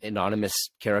anonymous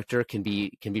character can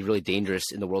be really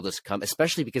dangerous in the world that's come,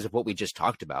 especially because of what we just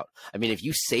talked about. I mean, if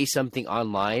you say something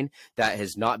online that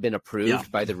has not been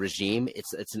approved by the regime,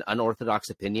 it's an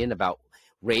unorthodox opinion about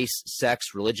race,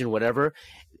 sex, religion, whatever,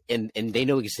 and they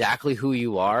know exactly who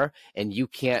you are, and you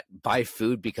can't buy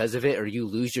food because of it, or you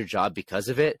lose your job because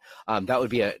of it, that would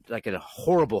be a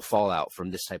horrible fallout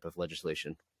from this type of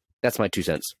legislation. That's my 2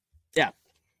 cents.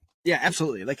 Yeah,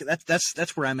 absolutely. Like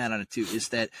that's where I'm at on it too, is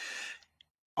that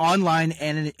online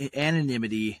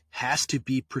anonymity has to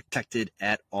be protected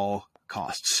at all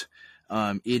costs.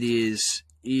 It is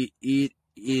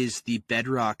the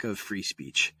bedrock of free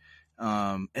speech,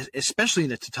 especially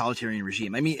in a totalitarian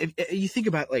regime. I mean, if you think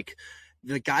about like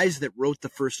the guys that wrote the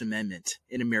First Amendment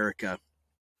in America,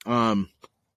 and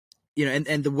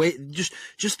the way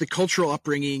just the cultural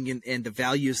upbringing and the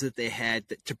values that they had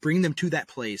to bring them to that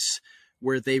place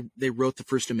where they wrote the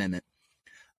First Amendment.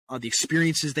 The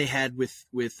experiences they had with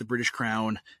the British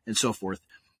Crown and so forth,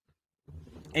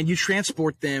 and you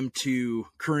transport them to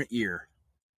current year,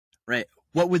 right?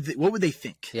 what would they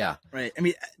think? Yeah. Right. I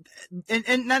mean,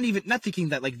 and not thinking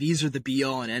that like these are the be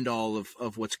all and end all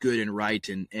of what's good and right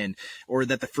and or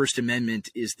that the First Amendment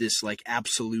is this like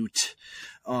absolute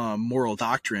moral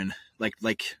doctrine like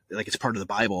it's part of the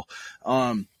Bible.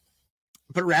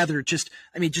 But rather just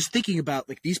thinking about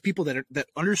like these people that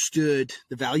understood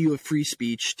the value of free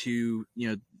speech to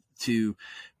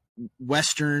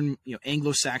Western,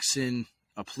 Anglo-Saxon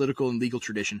political and legal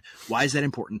tradition. Why is that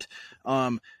important?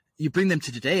 You bring them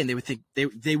to today and they would think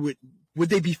would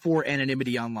they be for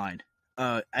anonymity online?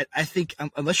 I think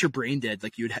unless you're brain dead,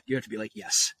 like you have to be like,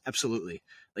 yes, absolutely.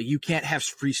 Like you can't have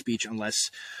free speech unless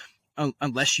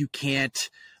you can't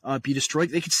be destroyed.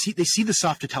 They see the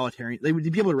soft totalitarian. They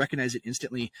would be able to recognize it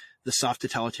instantly. The soft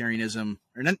totalitarianism,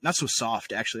 or not so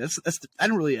soft actually. I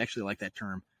don't really actually like that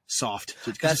term. Soft.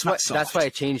 That's why I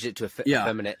changed it to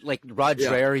effeminate. Like Rod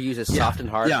Dreher uses soft and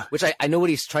hard, which I know what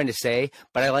he's trying to say,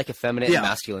 but I like effeminate and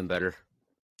masculine better.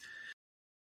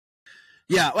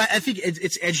 Yeah, well, I think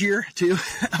it's edgier too,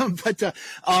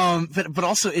 but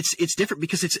also it's different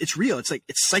because it's real. It's like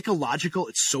it's psychological,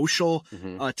 it's social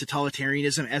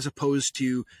totalitarianism as opposed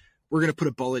to we're going to put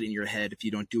a bullet in your head if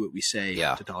you don't do what we say.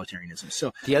 Totalitarianism.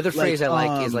 So the other phrase I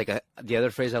like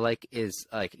is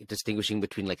distinguishing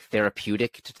between like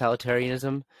therapeutic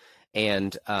totalitarianism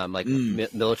and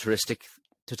militaristic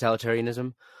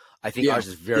totalitarianism. I think ours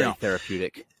is very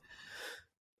therapeutic.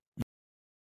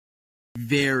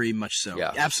 Very much so.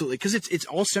 Yeah, absolutely. Because it's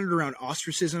all centered around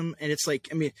ostracism. And it's like,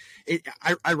 I mean,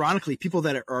 ironically, people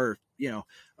that are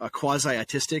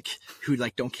quasi-autistic who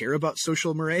like don't care about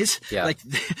social mores, like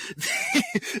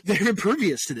they're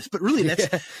impervious to this. But really, that's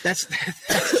just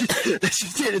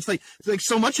it. It's like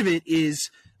so much of it is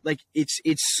like it's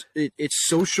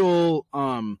social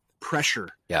pressure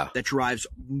that drives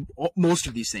most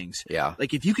of these things. Yeah,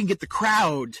 like if you can get the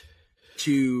crowd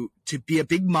to be a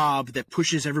big mob that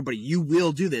pushes everybody, you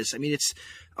will do this. I mean, it's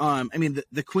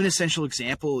the quintessential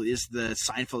example is the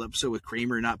Seinfeld episode with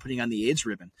Kramer not putting on the AIDS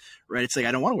ribbon, right? It's like,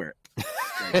 I don't want to wear it.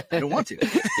 Right? I don't want to.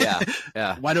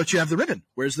 Yeah. Why don't you have the ribbon?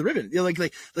 Where's the ribbon?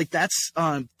 Like that's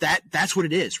what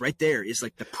it is right there, is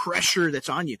like the pressure that's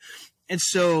on you. And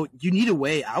so you need a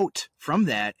way out from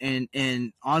that,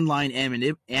 and online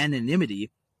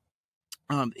anonymity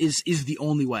is the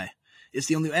only way. It's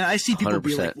the only way. And I see people 100%.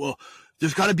 Be like, well,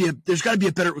 there's got to be a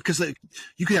better, because like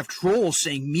you could have trolls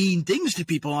saying mean things to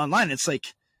people online. It's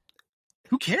like,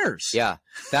 who cares? Yeah,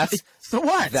 that's so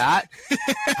what? That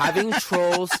having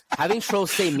trolls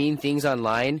say mean things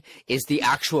online is the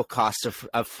actual cost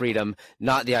of freedom,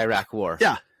 not the Iraq War.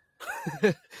 Yeah.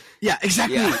 Yeah,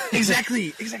 exactly. Yeah.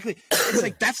 Exactly. It's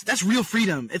like that's real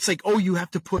freedom. It's like, oh, you have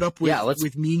to put up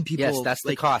with mean people. Yes, that's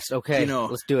the cost. Okay,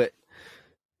 let's do it.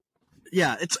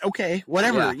 Yeah, it's okay.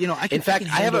 Whatever. Yeah. I can. In fact,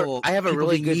 I have a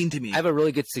really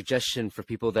good suggestion for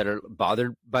people that are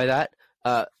bothered by that.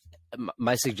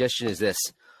 My suggestion is this: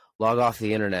 log off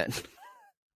the internet.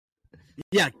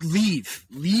 Yeah, leave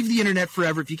the internet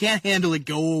forever. If you can't handle it,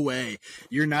 go away.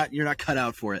 You're not cut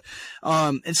out for it.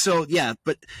 And so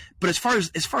but as far as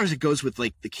it goes with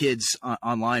like the kids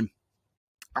online,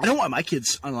 I don't want my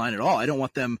kids online at all. I don't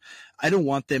want them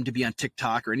to be on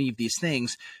TikTok or any of these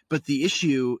things. But the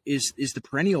issue is the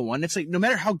perennial one. It's like, no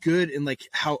matter how good and like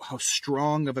how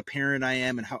strong of a parent I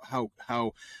am, and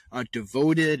how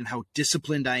devoted and how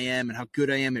disciplined I am, and how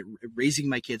good I am at raising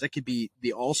my kids, I could be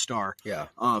the all-star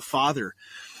father.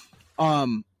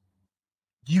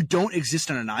 You don't exist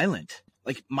on an island.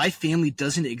 Like, my family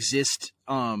doesn't exist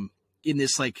in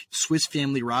this like Swiss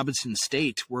Family Robinson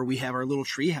state where we have our little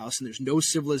treehouse and there's no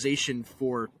civilization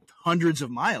for hundreds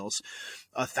of miles,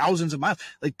 thousands of miles.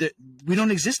 Like, we don't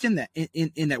exist in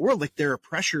that world. Like, there are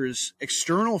pressures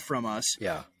external from us.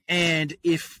 Yeah. And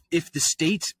if the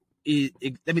state is,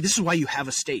 I mean, this is why you have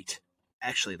a state,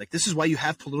 actually. Like, this is why you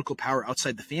have political power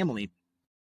outside the family,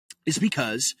 is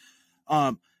because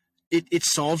it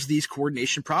solves these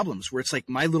coordination problems where it's like,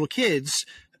 my little kids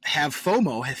have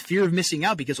FOMO, have fear of missing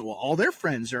out because, well, all their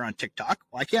friends are on TikTok.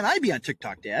 Why can't I be on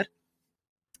TikTok, Dad?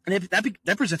 And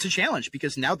that presents a challenge,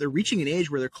 because now they're reaching an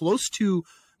age where they're close to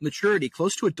maturity,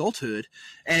 close to adulthood.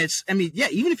 And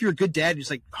even if you're a good dad, you're just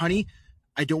like, honey,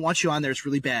 I don't want you on there. It's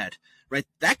really bad, right?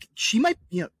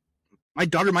 My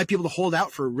daughter might be able to hold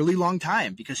out for a really long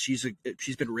time because she's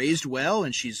been raised well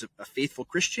and she's a faithful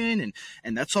Christian,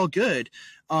 and that's all good.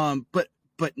 But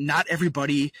not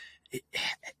everybody.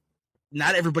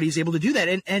 Not everybody's able to do that.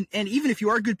 And even if you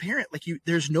are a good parent, like,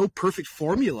 there's no perfect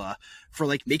formula for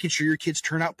like making sure your kids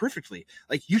turn out perfectly.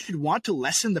 Like, you should want to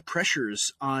lessen the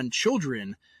pressures on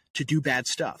children to do bad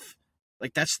stuff.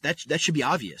 Like, that should be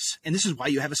obvious. And this is why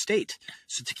you have a state,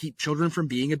 so to keep children from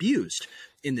being abused.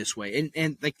 in this way.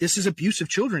 And like, this is abuse of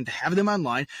children to have them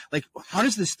online. Like, how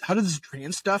does this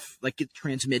trans stuff like get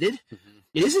transmitted? Mm-hmm.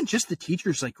 It isn't just the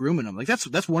teachers like grooming them. Like,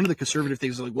 that's one of the conservative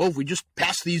things. Like, well, if we just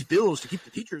pass these bills to keep the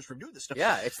teachers from doing this stuff.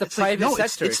 Yeah, it's the private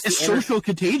sector. It's a social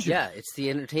contagion. Yeah, it's the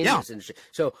entertainment industry.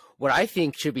 So what I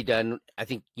think should be done, I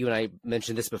think you and I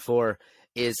mentioned this before,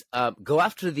 is go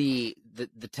after the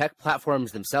tech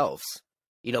platforms themselves.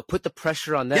 You know, put the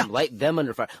pressure on them, light them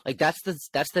under fire. Like that's what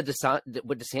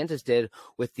DeSantis did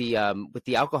with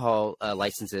the alcohol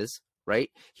licenses,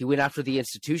 right? He went after the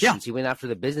institutions, he went after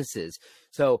the businesses.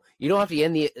 So you don't have to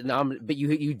end but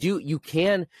you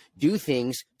can do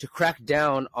things to crack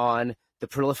down on the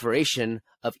proliferation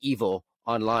of evil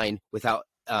online without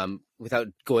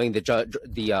going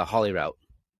the Holly route.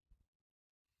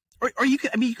 Or you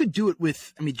could do it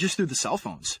with, just through the cell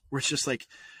phones, where it's just like,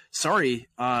 sorry,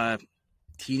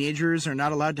 teenagers are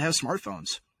not allowed to have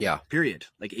smartphones. Yeah. Period.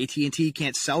 Like, AT&T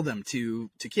can't sell them to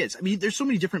kids. There's so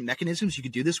many different mechanisms you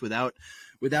could do this without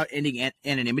ending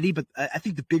anonymity. But I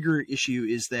think the bigger issue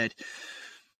is that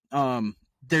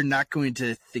they're not going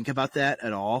to think about that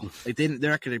at all. Like, they're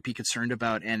not going to be concerned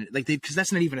about, and like, because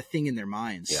that's not even a thing in their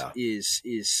minds. Yeah.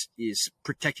 Is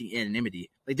protecting anonymity.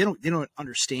 Like, they don't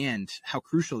understand how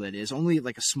crucial that is. Only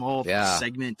like a small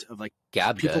segment of like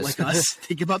Gab people does. like us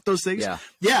think about those things.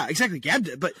 Yeah, exactly. Gab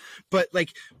did. But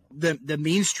like the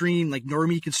mainstream like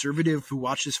normie conservative who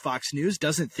watches Fox News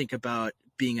doesn't think about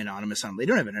being anonymous on. They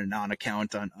don't have an anon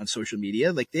account on social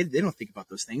media. Like, they don't think about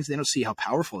those things. They don't see how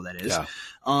powerful that is. Yeah.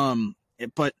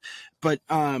 But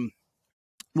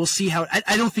we'll see how.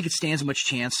 I don't think it stands much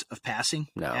chance of passing.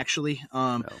 No. Actually,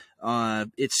 No.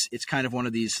 It's kind of one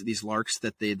of these larks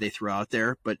that they throw out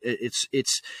there. But it's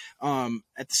at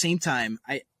the same time,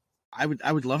 I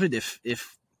would love it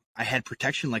if I had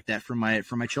protection like that for my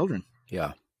children.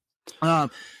 Yeah.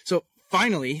 So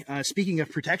finally, speaking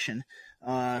of protection,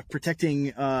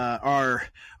 protecting our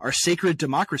sacred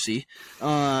democracy,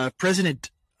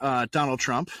 President Donald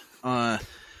Trump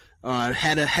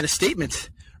had a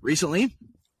statement recently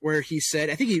where he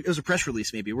said, I think it was a press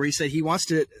release maybe, where he said he wants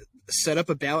to set up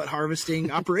a ballot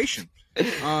harvesting operation.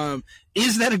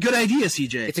 Is that a good idea,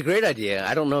 CJ? It's a great idea.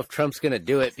 I don't know if Trump's going to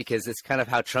do it because it's kind of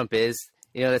how Trump is.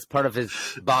 You know, that's part of his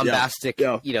bombastic,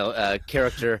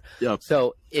 character. Yeah.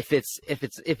 So if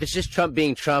it's just Trump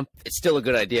being Trump, it's still a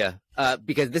good idea.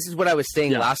 Because this is what I was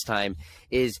saying last time: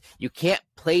 is you can't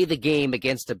play the game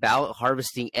against a ballot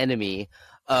harvesting enemy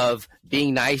of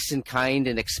being nice and kind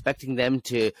and expecting them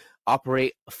to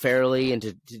operate fairly and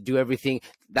to do everything.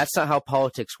 That's not how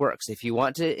politics works. If you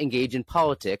want to engage in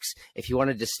politics, if you want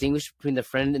to distinguish between the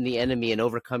friend and the enemy and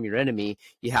overcome your enemy,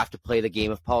 you have to play the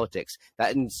game of politics.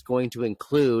 That is going to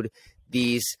include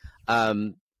these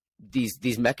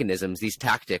mechanisms, these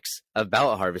tactics of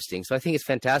ballot harvesting. So I think it's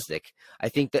fantastic. I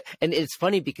think that, and it's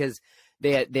funny because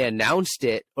they announced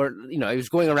it, or it was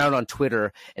going around on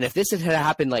Twitter. And if this had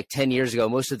happened like 10 years ago,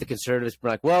 most of the conservatives were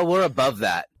like, "Well, we're above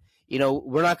that.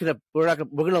 We're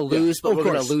gonna lose, but we're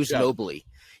gonna lose nobly."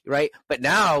 Right. But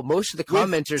now most of the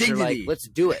commenters are like, let's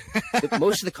do it.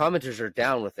 Most of the commenters are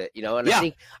down with it,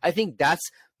 and I think that's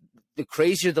the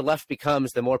crazier the left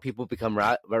becomes, the more people become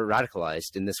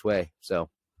radicalized in this way. So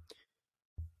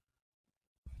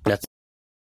that's.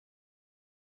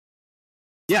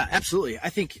 Yeah, absolutely. I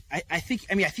think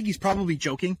he's probably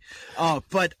joking,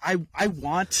 but I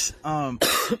want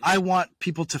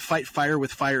people to fight fire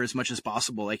with fire as much as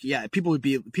possible. Like, people would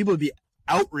be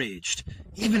outraged,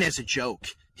 even as a joke,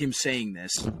 him saying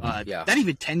this. Not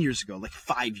even 10 years ago, like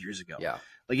 5 years ago. Yeah.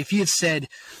 Like, if he had said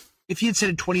in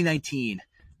 2019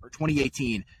 or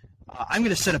 2018, I'm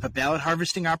going to set up a ballot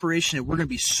harvesting operation and we're going to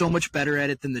be so much better at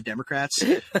it than the Democrats.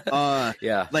 Yeah.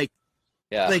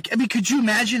 Could you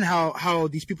imagine how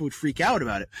these people would freak out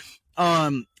about it?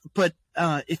 But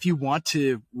if you want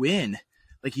to win,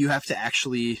 like, you have to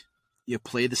actually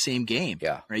play the same game.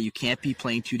 Yeah. Right. You can't be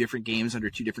playing two different games under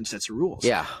two different sets of rules.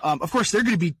 Yeah. Of course they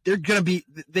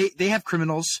have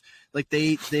criminals. Like,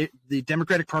 the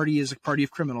Democratic Party is a party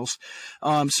of criminals.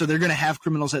 So they're going to have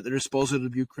criminals at their disposal to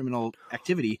do criminal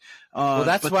activity. Well,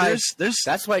 that's why there's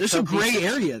a gray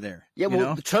area there. Yeah.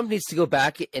 Well, Trump needs to go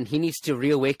back and he needs to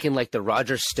reawaken like the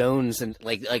Roger Stones and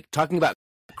like talking about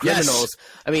criminals. Yes.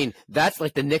 I mean, that's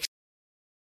like the Nixon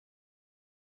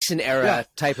era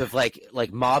type of like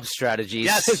mob strategies.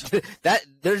 Yes. That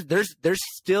there's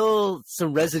still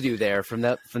some residue there from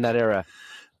that era.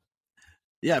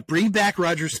 Yeah, bring back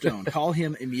Roger Stone. Call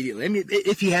him immediately. I mean,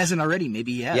 if he hasn't already,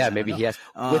 maybe he has. Yeah, maybe he has.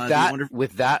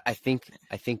 With that, I think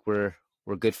we're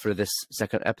good for this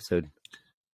second episode.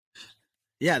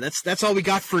 Yeah, that's all we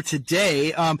got for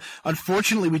today.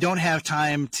 Unfortunately, we don't have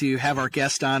time to have our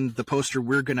guest on the poster.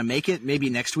 We're going to make it maybe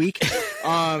next week.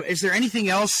 Is there anything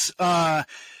else?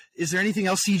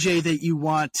 CJ, that you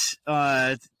want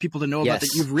people to know about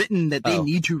that you've written that they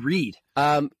need to read?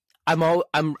 I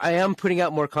am putting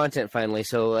out more content finally,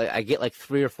 so I get like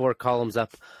 3 or 4 columns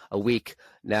up a week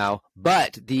now.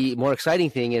 But the more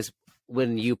exciting thing is,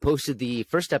 when you posted the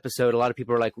first episode, a lot of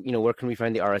people are like, where can we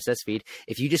find the RSS feed?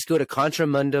 If you just go to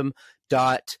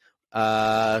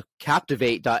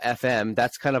contramundum.captivate.fm,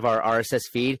 that's kind of our RSS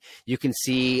feed. You can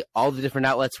see all the different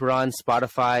outlets we're on,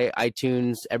 Spotify,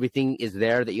 iTunes, everything is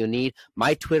there that you need.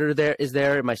 My Twitter is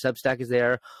there, my Substack is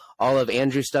there. All of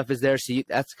Andrew's stuff is there. So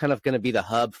that's kind of going to be the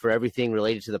hub for everything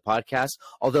related to the podcast.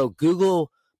 Although Google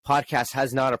Podcast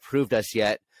has not approved us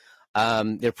yet.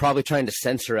 They're probably trying to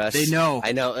censor us. They know.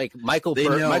 I know. Like Michael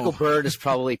Bird is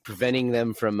probably preventing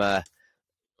them from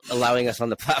allowing us on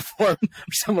the platform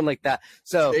or someone like that.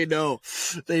 So they know.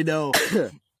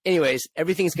 Anyways,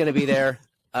 everything's going to be there.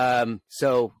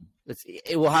 So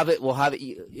we'll have it in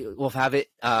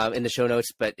the show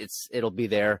notes, but it'll be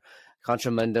there.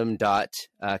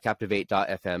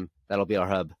 Contramundum.captivate.fm. That'll be our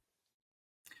hub.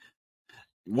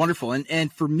 Wonderful.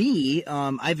 And for me,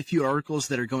 I have a few articles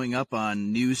that are going up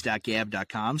on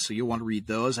news.gab.com, so you'll want to read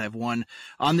those. I have one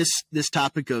on this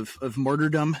topic of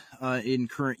martyrdom in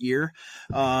current year.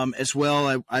 As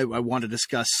well, I want to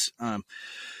discuss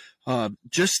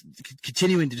just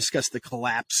continuing to discuss the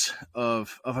collapse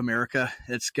of America.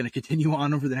 That's going to continue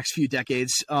on over the next few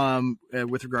decades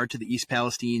with regard to the East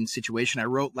Palestine situation. I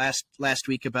wrote last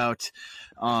week about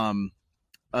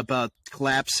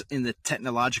collapse in the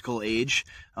technological age,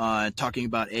 talking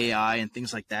about AI and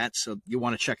things like that. So you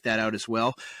want to check that out as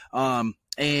well.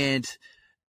 And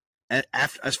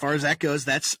as far as that goes,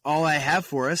 that's all I have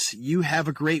for us. You have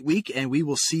a great week, and we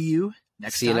will see you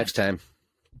next time. See you next time.